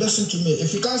to me.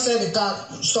 If you can't send the card,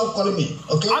 stop calling me,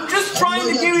 okay? I'm just trying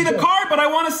to give you the card, but I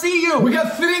want to see you. We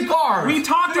got 3 cards. We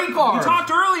talked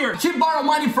earlier. He borrowed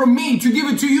money from me to give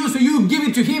it to you, so you give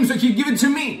it to him, so he give it to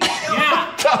me.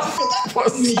 Yeah.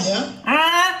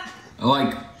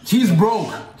 Like, he's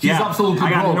broke. He's absolutely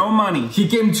broke. I got no money. He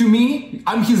came to me.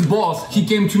 I'm his boss. He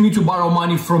came to me to borrow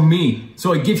money from me.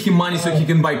 So I give him money so he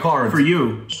can buy cards. For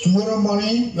you. Tomorrow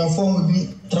morning, your phone will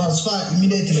be transferred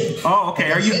immediately. Oh,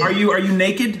 okay. Are you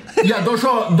naked? Yeah, don't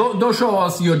show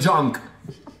us your junk.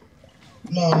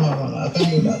 No, I can't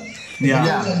do that. Yeah.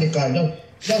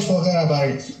 Just forget about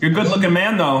it. You're a good looking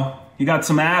man though. You got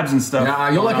some abs and stuff. Yeah,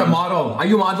 you're like a model. Are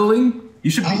you modeling? You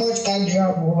should. How much time do you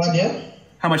have over there?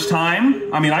 How much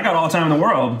time? I mean, I got all the time in the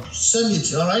world. Send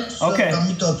it, all right? So okay. I can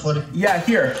meet up for it. Yeah,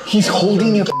 here. He's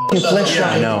holding your flesh. Yeah,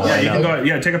 I know. Yeah, you can go.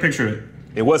 Yeah, take a picture of it.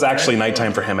 It was actually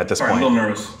nighttime for him at this point. I'm a little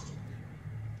nervous.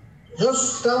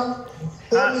 Just hold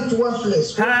it to one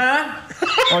place. Huh?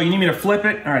 Oh, you need me to flip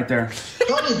it? All right, there.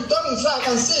 Turn it so I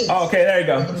can see it. Oh, okay, there you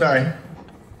go. Sorry.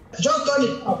 Just turn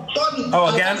it. Oh,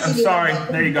 again? I'm sorry.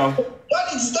 There you go.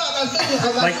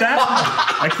 Like that?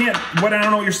 I can't. I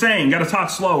don't know what you're saying. You gotta talk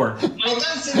slower. I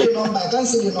can't see the number.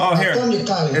 Oh, here.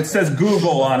 It says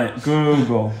Google on it.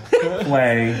 Google.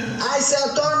 Play. I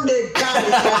said turn the car. I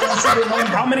can see the number.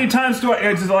 How many times do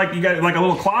I? Is it like you got like a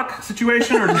little clock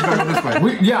situation, or just go this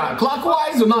way? Yeah,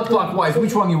 clockwise or not clockwise?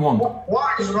 Which one you want?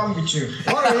 What is wrong with you?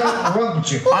 What is wrong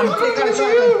with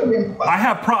you? I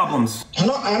have problems.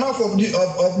 Enough of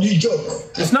the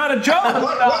joke. It's not a joke.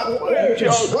 What is?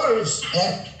 What are you saying?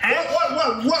 I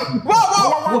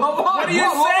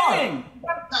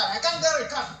can't get a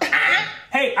car.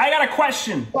 Hey, I got a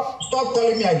question. Stop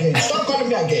calling me again.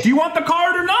 Do you want the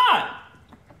card or not?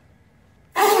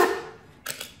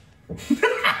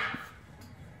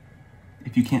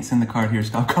 If you can't send the card here,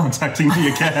 stop contacting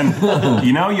me again.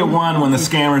 You know you won when the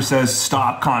scammer says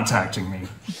stop contacting me.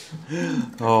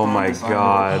 Oh my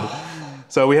God.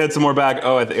 So we had some more back.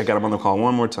 Oh, I got him on the call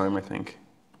one more time, I think.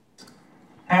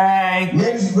 Hey.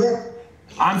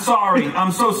 I'm sorry.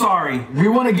 I'm so sorry. We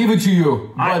want to give it to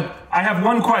you, but I have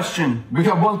one question. We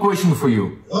have one question for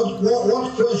you.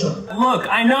 What question? Look,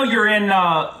 I know you're in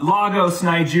Lagos,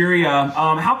 Nigeria.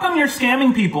 How come you're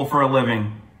scamming people for a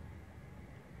living?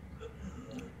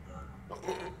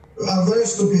 You are very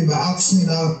stupid by asking me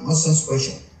that nonsense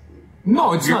question.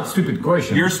 No, it's not a stupid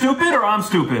question. You're stupid or I'm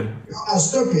stupid? You are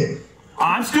stupid.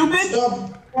 I'm stupid?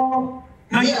 Stop.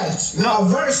 No, yes, you are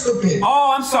very stupid.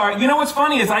 Oh, I'm sorry. You know what's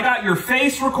funny is I got your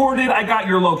face recorded. I got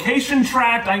your location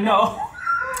tracked. I know.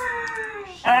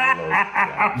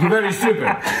 You're very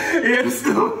stupid. You're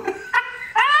stupid.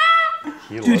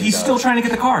 Dude, he's still trying to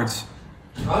get the cards.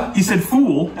 Huh? He said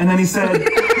fool, and then he said,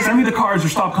 send me the cards or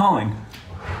stop calling.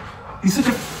 He's such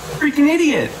a freaking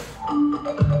idiot.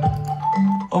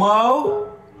 Hello?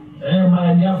 Hey,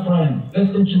 my dear friend,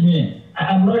 listen to me.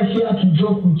 I'm not here to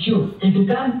joke with you. If you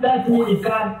can't pass me the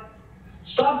card,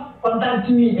 stop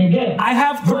contacting me again. I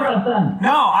have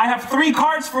I have 3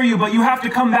 cards for you, but you have to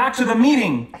come back to the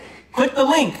meeting. Click the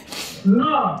link.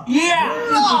 No. Yeah.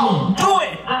 No. Do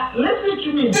it. Listen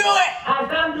to me. Do it. I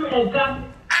can't do a card.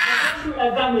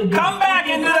 Come back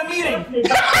into the meeting.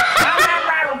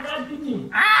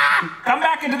 Come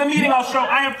back into the meeting. I'll show.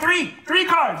 I have 3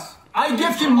 cards. I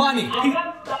give him money.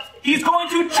 He's going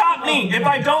to chop me if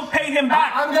I don't pay him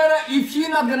back. I'm gonna. If you're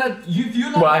not gonna. If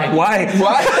you're not. Why?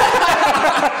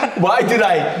 Why did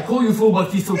I call you fool?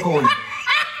 But he's still calling.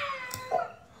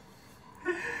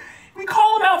 We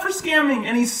call him out for scamming,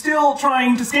 and he's still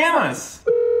trying to scam us.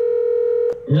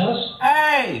 Yes.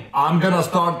 Hey. I'm gonna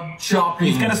start chopping.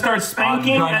 He's gonna start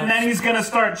spanking, and then he's gonna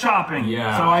start chopping.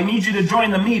 Yeah. So I need you to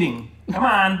join the meeting. Come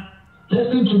on.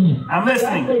 Listen to me. I'm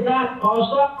listening.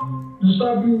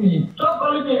 Stop me. Stop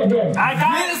calling me again. I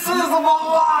got this is a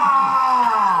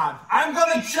lot. I'm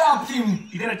gonna chop him.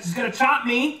 He's gonna chop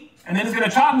me, and then he's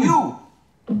gonna chop you.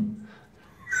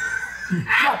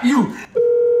 Chop you.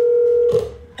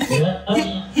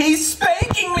 He's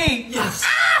spanking me. Yes.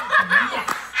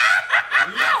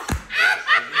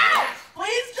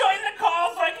 Please join the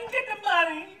call so I can get the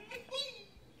money.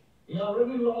 You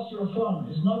already lost your phone.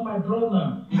 It's not my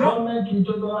problem. You don't make you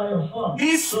take away your phone.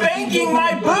 He's spanking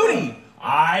my booty.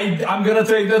 I'm gonna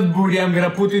take that booty. I'm gonna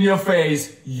put in your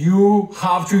face. You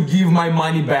have to give my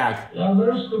money back. You're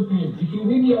very stupid. If you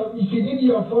need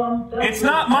your phone. It's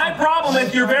not my problem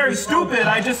if you're very stupid.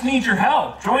 I just need your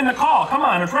help. Join the call. Come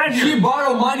on, it's right here. He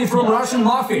borrowed money from Russian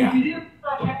mafia.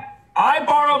 I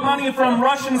borrowed money from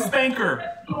Russian spanker.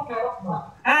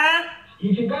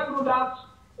 If you can't do that,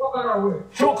 walk away.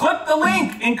 So click the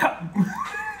link and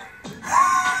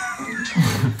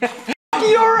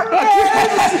your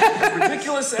ass!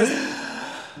 Ridiculous as...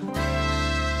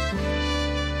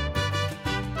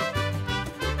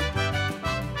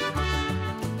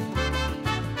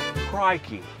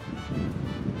 Crikey.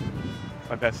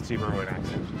 My best Steve Irwin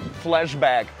accent.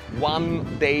 Flashback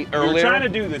 1 day earlier. We were trying to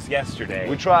do this yesterday.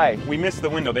 We tried. We missed the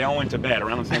window. They all went to bed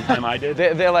around the same time I did.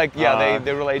 They're like, yeah,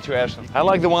 they relate to Ashton. I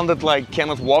like the one that like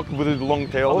cannot walk with a long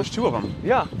tail. Oh, there's 2 of them.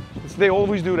 Yeah, they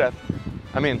always do that.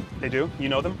 I mean. They do? You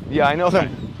know them? Yeah, I know them.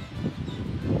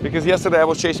 Because yesterday I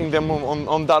was chasing them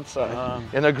on that side.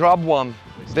 And I grabbed one.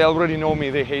 They already know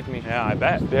me, they hate me. Yeah, I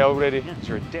bet. They already. Yeah,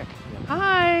 you're a dick.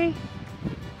 Hi.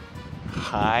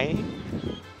 Hi.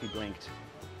 He blinked.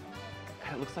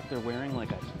 It looks like they're wearing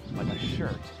like a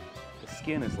shirt. The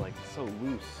skin is like so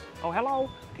loose. Oh, hello.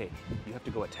 Okay, you have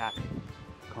to go attack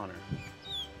Connor.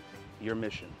 Your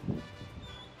mission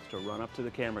is to run up to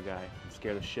the camera guy and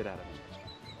scare the shit out of him.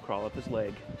 Crawl up his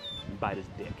leg and bite his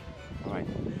dick. All right.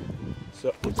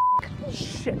 So,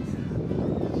 shit.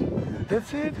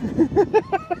 That's it?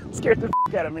 Scared the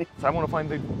out of me. So I want to find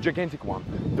the gigantic one.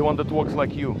 The one that walks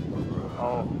like you.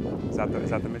 Oh, is that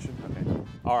the mission? Okay.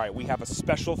 All right, we have a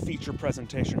special feature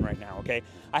presentation right now, okay?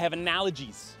 I have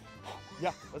analogies.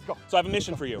 Yeah, let's go. So I have a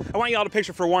mission for you. I want y'all to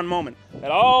picture for one moment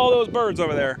that all those birds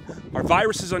over there are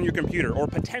viruses on your computer or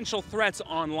potential threats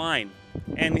online.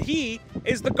 And he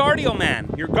is the Guardio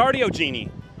man, your Guardio genie.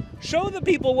 Show the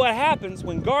people what happens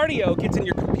when Guardio gets in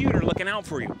your computer looking out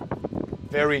for you.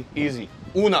 Very easy.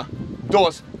 Una,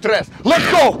 dos, tres, let's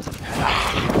go!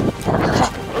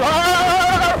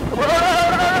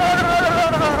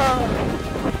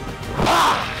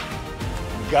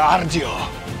 Guardio.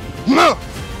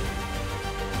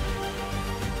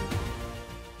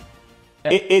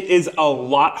 It is a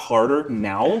lot harder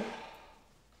now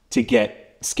to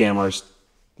get scammers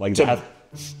like to, that.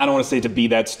 I don't want to say to be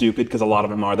that stupid because a lot of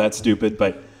them are that stupid,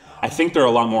 but I think they're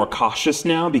a lot more cautious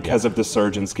now because of the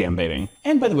surge in scam baiting.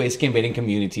 And by the way, scam baiting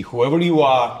community, whoever you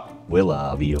are, we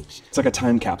love you. It's like a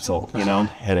time capsule, you know?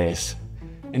 It is.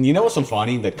 And you know what's so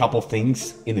funny? The couple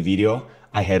things in the video,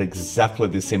 I had exactly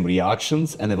the same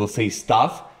reactions, and I will say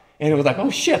stuff, and it was like, oh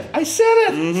shit, I said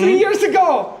it 3 years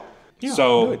ago. Yeah,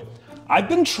 so good. I've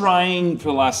been trying for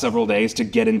the last several days to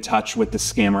get in touch with the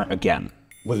scammer again.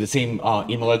 With the same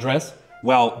email address?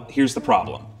 Well, here's the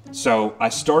problem. So I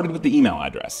started with the email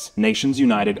address,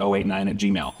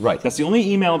 nationsunited089@gmail. Right. That's the only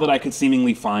email that I could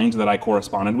seemingly find that I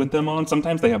corresponded with them on.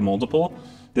 Sometimes they have multiple.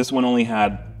 This one only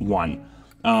had one.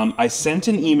 I sent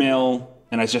an email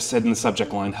and I just said in the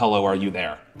subject line, hello, are you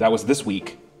there? That was this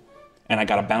week. And I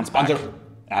got a bounce back.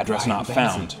 Address not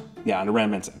found. Yeah, under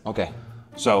Rand Benson. Okay.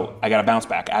 So I got a bounce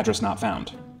back, address not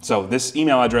found. So this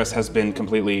email address has been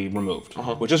completely removed,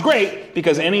 which is great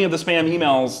because any of the spam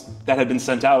emails that had been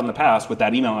sent out in the past with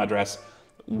that email address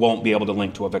won't be able to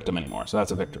link to a victim anymore. So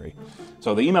that's a victory.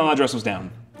 So the email address was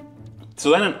down.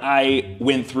 So then I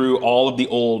went through all of the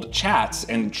old chats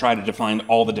and tried to find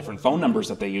all the different phone numbers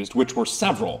that they used, which were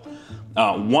several.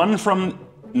 One from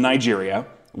Nigeria,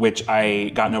 which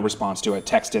I got no response to. I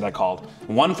texted, I called.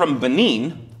 One from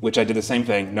Benin, which I did the same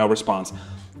thing, no response.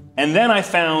 And then I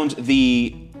found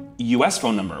the US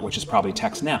phone number, which is probably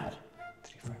text now,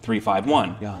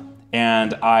 351. Yeah.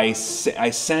 And I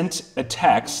sent a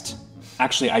text.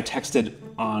 Actually, I texted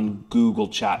on Google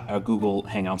Chat, Google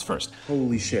Hangouts first.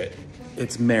 Holy shit,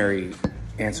 it's Mary.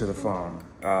 Answer the phone.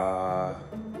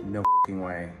 No f***ing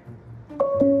way.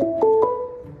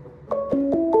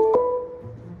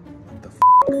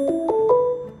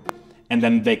 And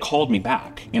then they called me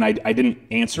back, and I didn't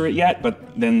answer it yet,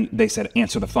 but then they said,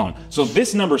 answer the phone. So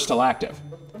this number's still active.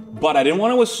 But I didn't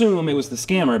want to assume it was the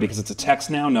scammer because it's a text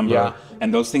now number,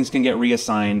 and those things can get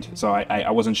reassigned, so I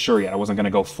wasn't sure yet. I wasn't going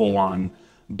to go full on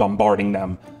bombarding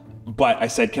them. But I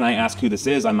said, can I ask who this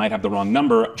is? I might have the wrong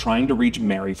number, trying to reach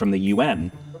Mary from the UN.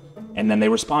 And then they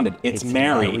responded, it's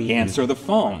Mary, answer the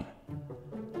phone.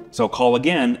 So call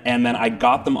again, and then I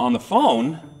got them on the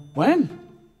phone. When?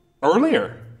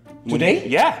 Earlier. Today?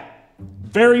 Yeah,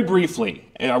 very briefly.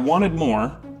 I wanted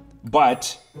more,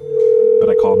 but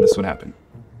I called and this would happen.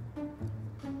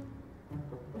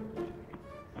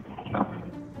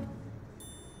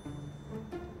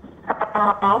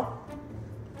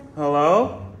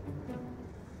 Hello?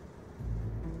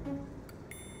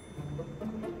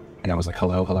 And I was like,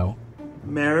 hello, hello.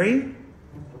 Mary?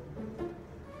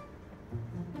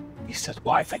 He said,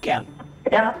 wife again.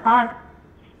 Yeah, hi.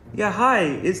 Yeah, hi.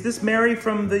 Is this Mary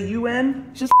from the UN?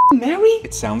 Is this Mary?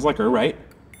 It sounds like her, right?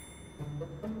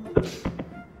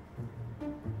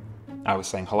 I was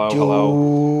saying hello,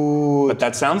 hello. But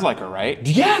that sounds like her, right?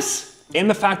 Yes! In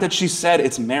the fact that she said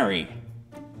it's Mary.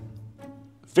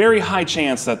 Very high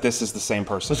chance that this is the same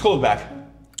person. Let's call it back.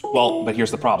 Well, but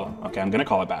here's the problem. Okay, I'm gonna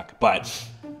call it back. But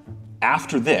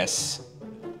after this,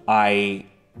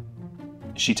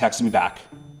 she texted me back.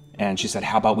 And she said,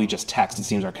 how about we just text? It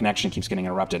seems our connection keeps getting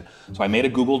interrupted. So I made a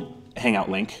Google Hangout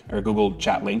link, or a Google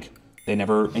chat link. They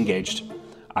never engaged.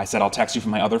 I said, I'll text you from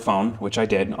my other phone, which I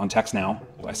did on Text Now.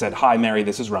 I said, hi, Mary,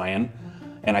 this is Ryan.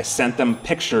 And I sent them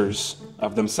pictures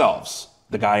of themselves,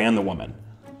 the guy and the woman.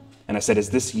 And I said,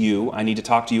 is this you? I need to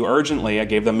talk to you urgently. I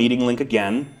gave the meeting link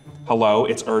again. Hello,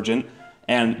 it's urgent.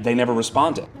 And they never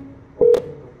responded.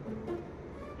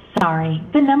 Sorry,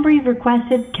 the number you've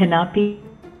requested cannot be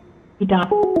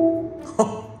dialed.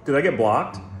 Did I get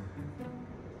blocked?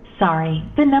 Sorry,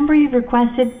 the number you've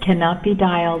requested cannot be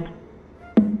dialed.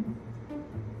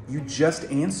 You just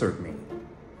answered me.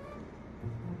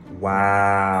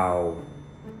 Wow.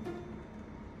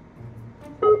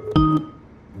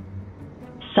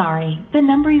 Sorry, the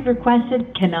number you've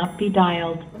requested cannot be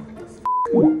dialed.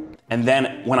 And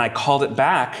then when I called it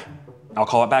back, I'll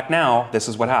call it back now, this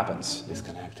is what happens.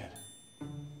 Disconnected.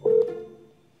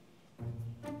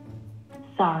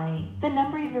 Sorry, the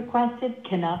number you've requested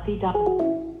cannot be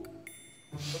dialed.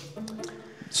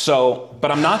 So,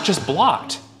 but I'm not just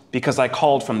blocked because I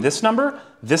called from this number,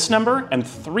 and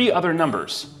 3 other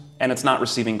numbers, and it's not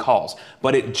receiving calls.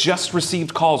 But it just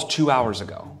received calls 2 hours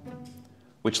ago,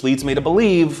 which leads me to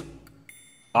believe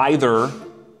either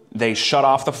they shut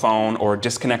off the phone or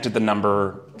disconnected the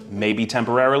number, maybe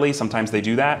temporarily. Sometimes they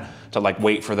do that to like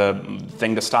wait for the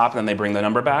thing to stop and then they bring the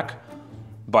number back.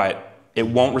 But it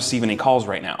won't receive any calls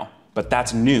right now. But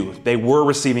that's new. They were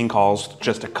receiving calls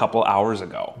just a couple hours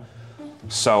ago.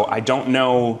 So I don't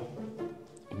know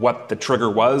what the trigger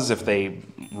was, if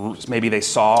maybe they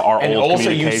saw our old communication. And also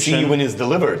you see when it's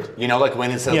delivered. You know, like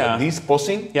when it says like this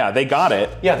posting. Yeah, they got it.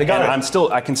 Yeah, they got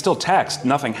it. I can still text,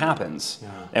 nothing happens.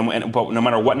 Yeah. But no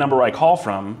matter what number I call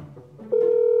from.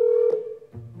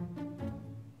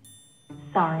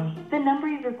 Sorry, the number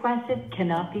you've requested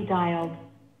cannot be dialed.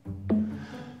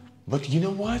 But you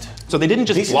know what? So they didn't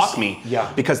just block me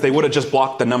because they would have just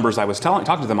blocked the numbers I was talking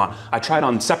to them on. I tried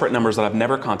on separate numbers that I've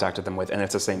never contacted them with, and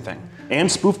it's the same thing.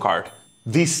 And spoof card.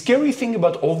 The scary thing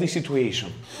about all this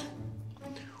situation,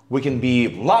 we can be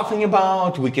laughing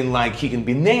about, we can like, he can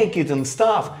be naked and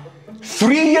stuff.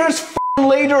 3 years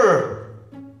later,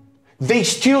 they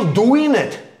still doing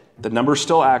it. The number's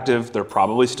still active. They're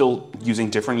probably still using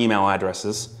different email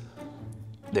addresses.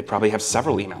 They probably have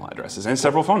several email addresses and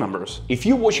several phone numbers. If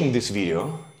you're watching this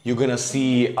video, you're gonna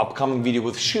see upcoming video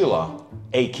with Sheila,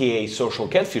 aka social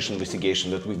catfish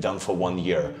investigation that we've done for 1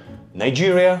 year.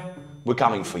 Nigeria, we're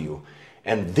coming for you.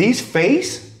 And this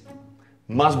face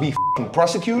must be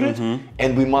prosecuted,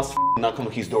 and we must knock on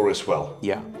his door as well.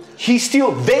 Yeah. He's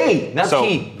still, they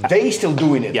still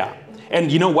doing it. Yeah.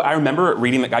 And you know what, I remember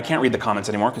reading, I can't read the comments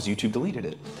anymore because YouTube deleted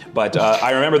it. But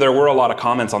I remember there were a lot of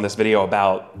comments on this video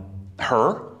about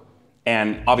her,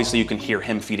 and obviously you can hear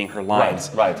him feeding her lines,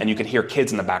 and you can hear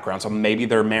kids in the background, so maybe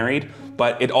they're married,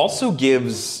 but it also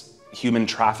gives human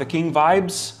trafficking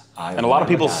vibes. And a lot of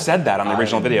people said that on the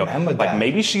original video. Like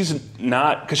maybe she's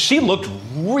not, because she looked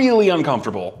really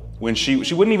uncomfortable when she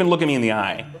wouldn't even look at me in the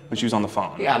eye when she was on the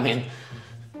phone. Yeah, I mean.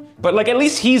 But like at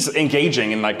least he's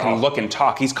engaging and like can look and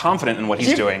talk. He's confident in what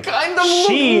he's doing. Kind of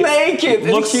she naked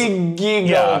looks, and he giggled.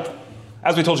 Yeah.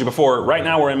 As we told you before, right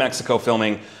now we're in Mexico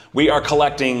filming. We are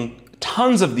collecting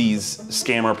tons of these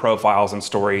scammer profiles and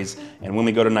stories, and when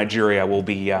we go to Nigeria, we'll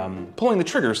be pulling the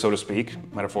trigger, so to speak,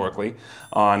 metaphorically,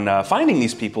 on finding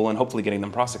these people and hopefully getting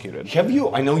them prosecuted. Have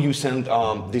you, I know you sent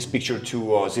this picture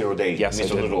to 0 Day. Yes,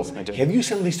 I did. Have you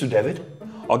sent this to David?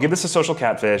 I'll give this a social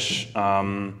catfish.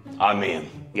 I mean,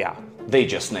 yeah. They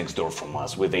just next door from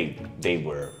us, where they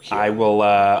were here. I will,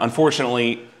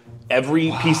 unfortunately,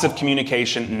 every piece of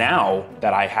communication now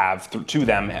that I have to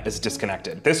them is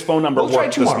disconnected. This phone number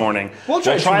worked this morning. We'll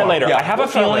try it later. Yeah, I have a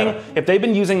feeling if they've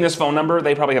been using this phone number,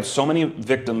 they probably have so many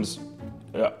victims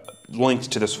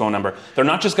linked to this phone number. They're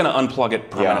not just going to unplug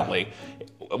it permanently.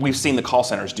 Yeah. We've seen the call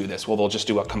centers do this. Well, they'll just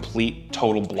do a complete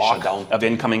total block of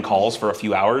incoming calls for a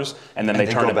few hours, and then they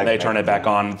turn it back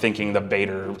on, thinking the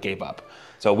baiter gave up.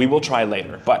 So we will try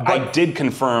later. But I did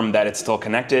confirm that it's still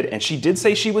connected, and she did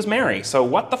say she was Mary. So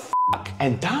what the fuck?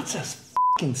 And that's a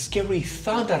fucking scary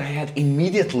thought that I had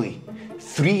immediately.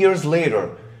 3 years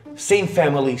later, same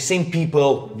family, same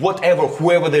people, whatever,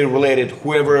 whoever they're related,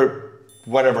 whoever,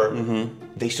 whatever,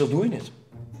 they still doing it.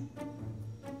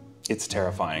 It's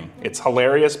terrifying. It's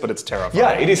hilarious, but it's terrifying.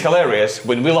 Yeah, it is hilarious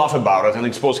when we laugh about it and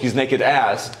expose his naked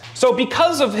ass. So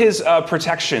because of his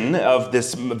protection of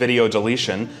this video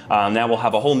deletion, now we'll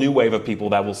have a whole new wave of people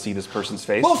that will see this person's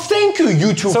face. Well, thank you,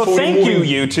 YouTube. So thank you,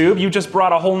 YouTube. You just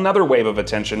brought a whole nother wave of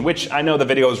attention, which I know the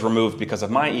video is removed because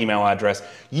of my email address.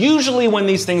 Usually when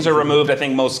these things are removed, I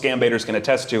think most scam baiters can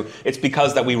attest to, it's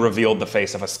because that we revealed the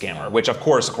face of a scammer, which of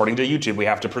course, according to YouTube, we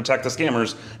have to protect the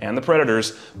scammers and the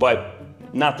predators, but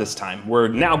not this time. We're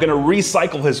now going to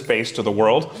recycle his face to the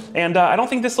world, and I don't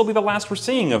think this will be the last we're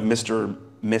seeing of Mr.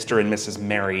 and Mrs.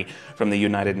 Mary from the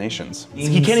United Nations.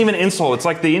 He can't even insult. It's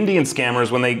like the Indian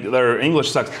scammers when their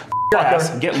English sucks. Your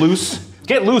ass, get loose.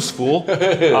 Get loose, fool.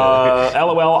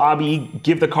 LOL, Abi,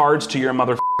 give the cards to your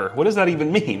motherfucker. What does that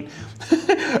even mean?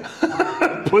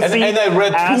 Pussy, and I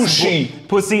read pushy.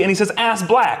 Pussy, and he says ass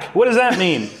black. What does that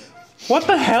mean? What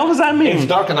the hell does that mean? It's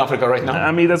dark in Africa right now.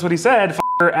 I mean, that's what he said.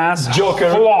 Ass Joker.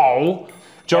 Hello.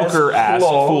 Joker ass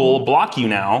fool, block you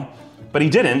now. But he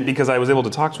didn't because I was able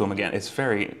to talk to him again. It's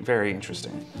very, very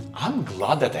interesting. I'm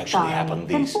glad that actually happened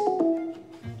this.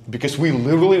 Because we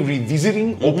literally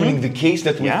revisiting, opening the case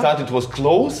that we thought it was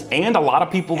closed. And a lot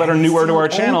of people that are newer to our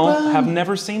channel have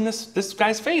never seen this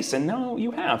guy's face, and now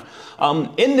you have.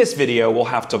 In this video, we'll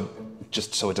have to,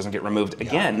 just so it doesn't get removed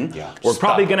again, we're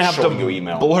probably gonna have to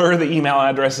blur the email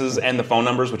addresses and the phone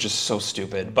numbers, which is so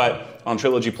stupid. But on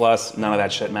Trilogy Plus, none of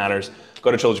that shit matters.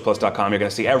 Go to trilogyplus.com, you're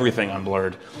gonna see everything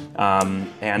unblurred.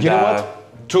 And you know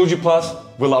what? Trilogy Plus,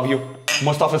 we love you.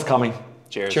 More stuff is coming.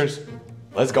 Cheers. Cheers.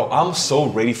 Let's go. I'm so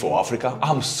ready for Africa.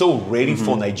 I'm so ready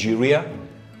for Nigeria.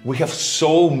 We have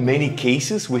so many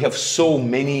cases. We have so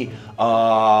many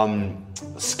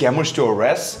scammers to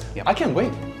arrest. I can't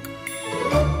wait.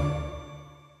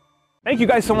 Thank you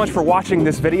guys so much for watching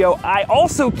this video. I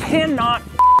also cannot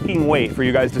wait for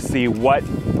you guys to see what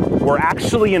we're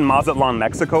actually in Mazatlan,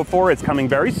 Mexico for. It's coming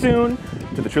very soon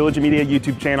to the Trilogy Media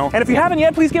YouTube channel. And if you haven't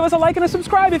yet, please give us a like and a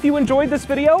subscribe if you enjoyed this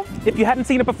video. If you hadn't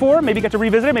seen it before, maybe get to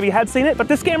revisit it, maybe you had seen it, but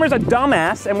this scammer's a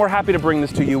dumbass, and we're happy to bring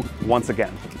this to you once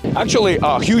again. Actually,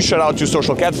 a huge shout out to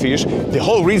Social Catfish. The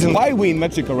whole reason why we're in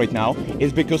Mexico right now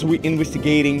is because we've been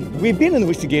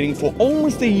investigating for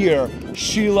almost a year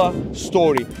Sheila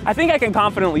story. I think I can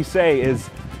confidently say is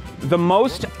the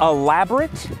most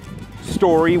elaborate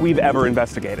story we've ever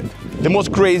investigated. The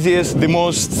most craziest, the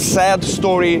most sad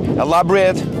story,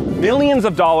 elaborate. Millions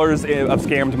of dollars of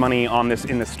scammed money on this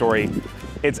in this story.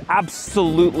 It's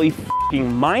absolutely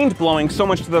f***ing mind-blowing, so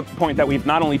much to the point that we've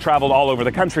not only traveled all over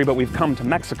the country, but we've come to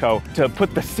Mexico to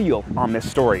put the seal on this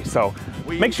story. So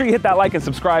make sure you hit that like and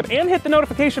subscribe and hit the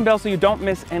notification bell so you don't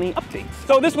miss any updates.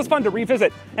 So this was fun to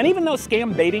revisit. And even though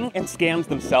scam baiting and scams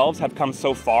themselves have come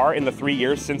so far in the 3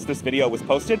 years since this video was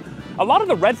posted, a lot of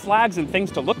the red flags and things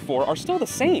to look for are still the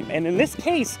same. And in this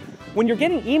case, when you're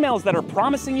getting emails that are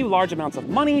promising you large amounts of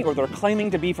money, or they're claiming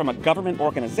to be from a government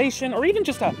organization, or even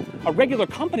just a regular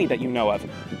company that you know of,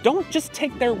 don't just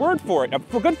take their word for it. A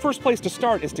good first place to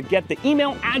start is to get the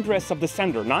email address of the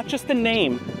sender, not just the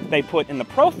name they put in the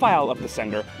profile of the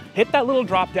sender. Hit that little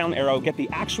drop-down arrow, get the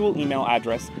actual email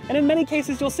address, and in many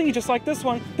cases you'll see, just like this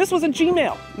one, this was a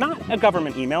Gmail, not a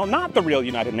government email, not the real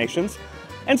United Nations.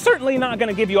 And certainly not going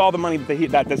to give you all the money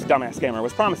that this dumbass scammer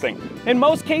was promising. In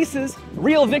most cases,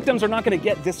 real victims are not going to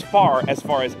get this far as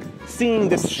seeing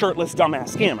this shirtless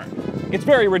dumbass scammer. It's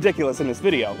very ridiculous in this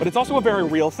video, but it's also a very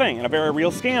real thing and a very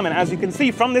real scam. And as you can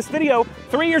see from this video,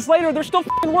 3 years later, they're still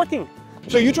f***ing working.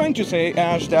 So you're trying to say,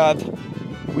 Ash, that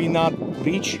we're not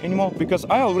rich anymore? Because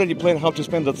I already planned how to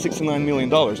spend that $69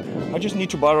 million. I just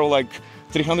need to borrow like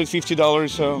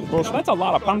 $350. That's a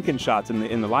lot of pumpkin shots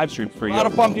in the live stream for you. A lot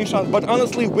of pumpkin shots, but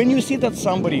honestly, when you see that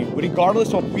somebody,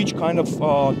 regardless of which kind of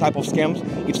type of scams,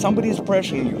 if somebody is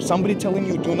pressuring you, somebody telling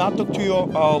you do not talk to your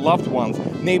loved ones,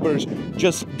 neighbors,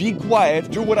 just be quiet,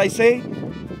 do what I say,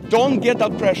 don't get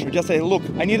that pressure. Just say, look,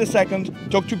 I need a second,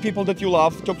 talk to people that you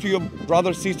love, talk to your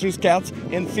brothers, sisters, cats,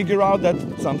 and figure out that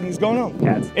something is going on.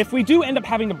 Cats. If we do end up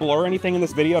having to blur anything in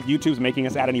this video, if YouTube's making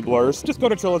us add any blurs, just go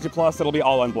to Trilogy Plus, it'll be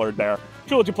all unblurred there.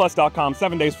 TrilogyPlus.com,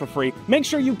 7 days for free. Make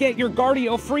sure you get your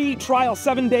Guardio free trial,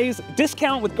 7 days,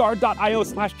 discount with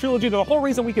guard.io/trilogy. The whole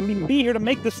reason we can even be here to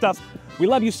make this stuff. We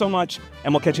love you so much,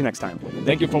 and we'll catch you next time.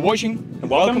 Thank you for watching, and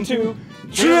welcome to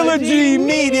Trilogy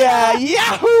Media!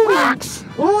 Yahoo!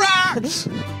 Rocks!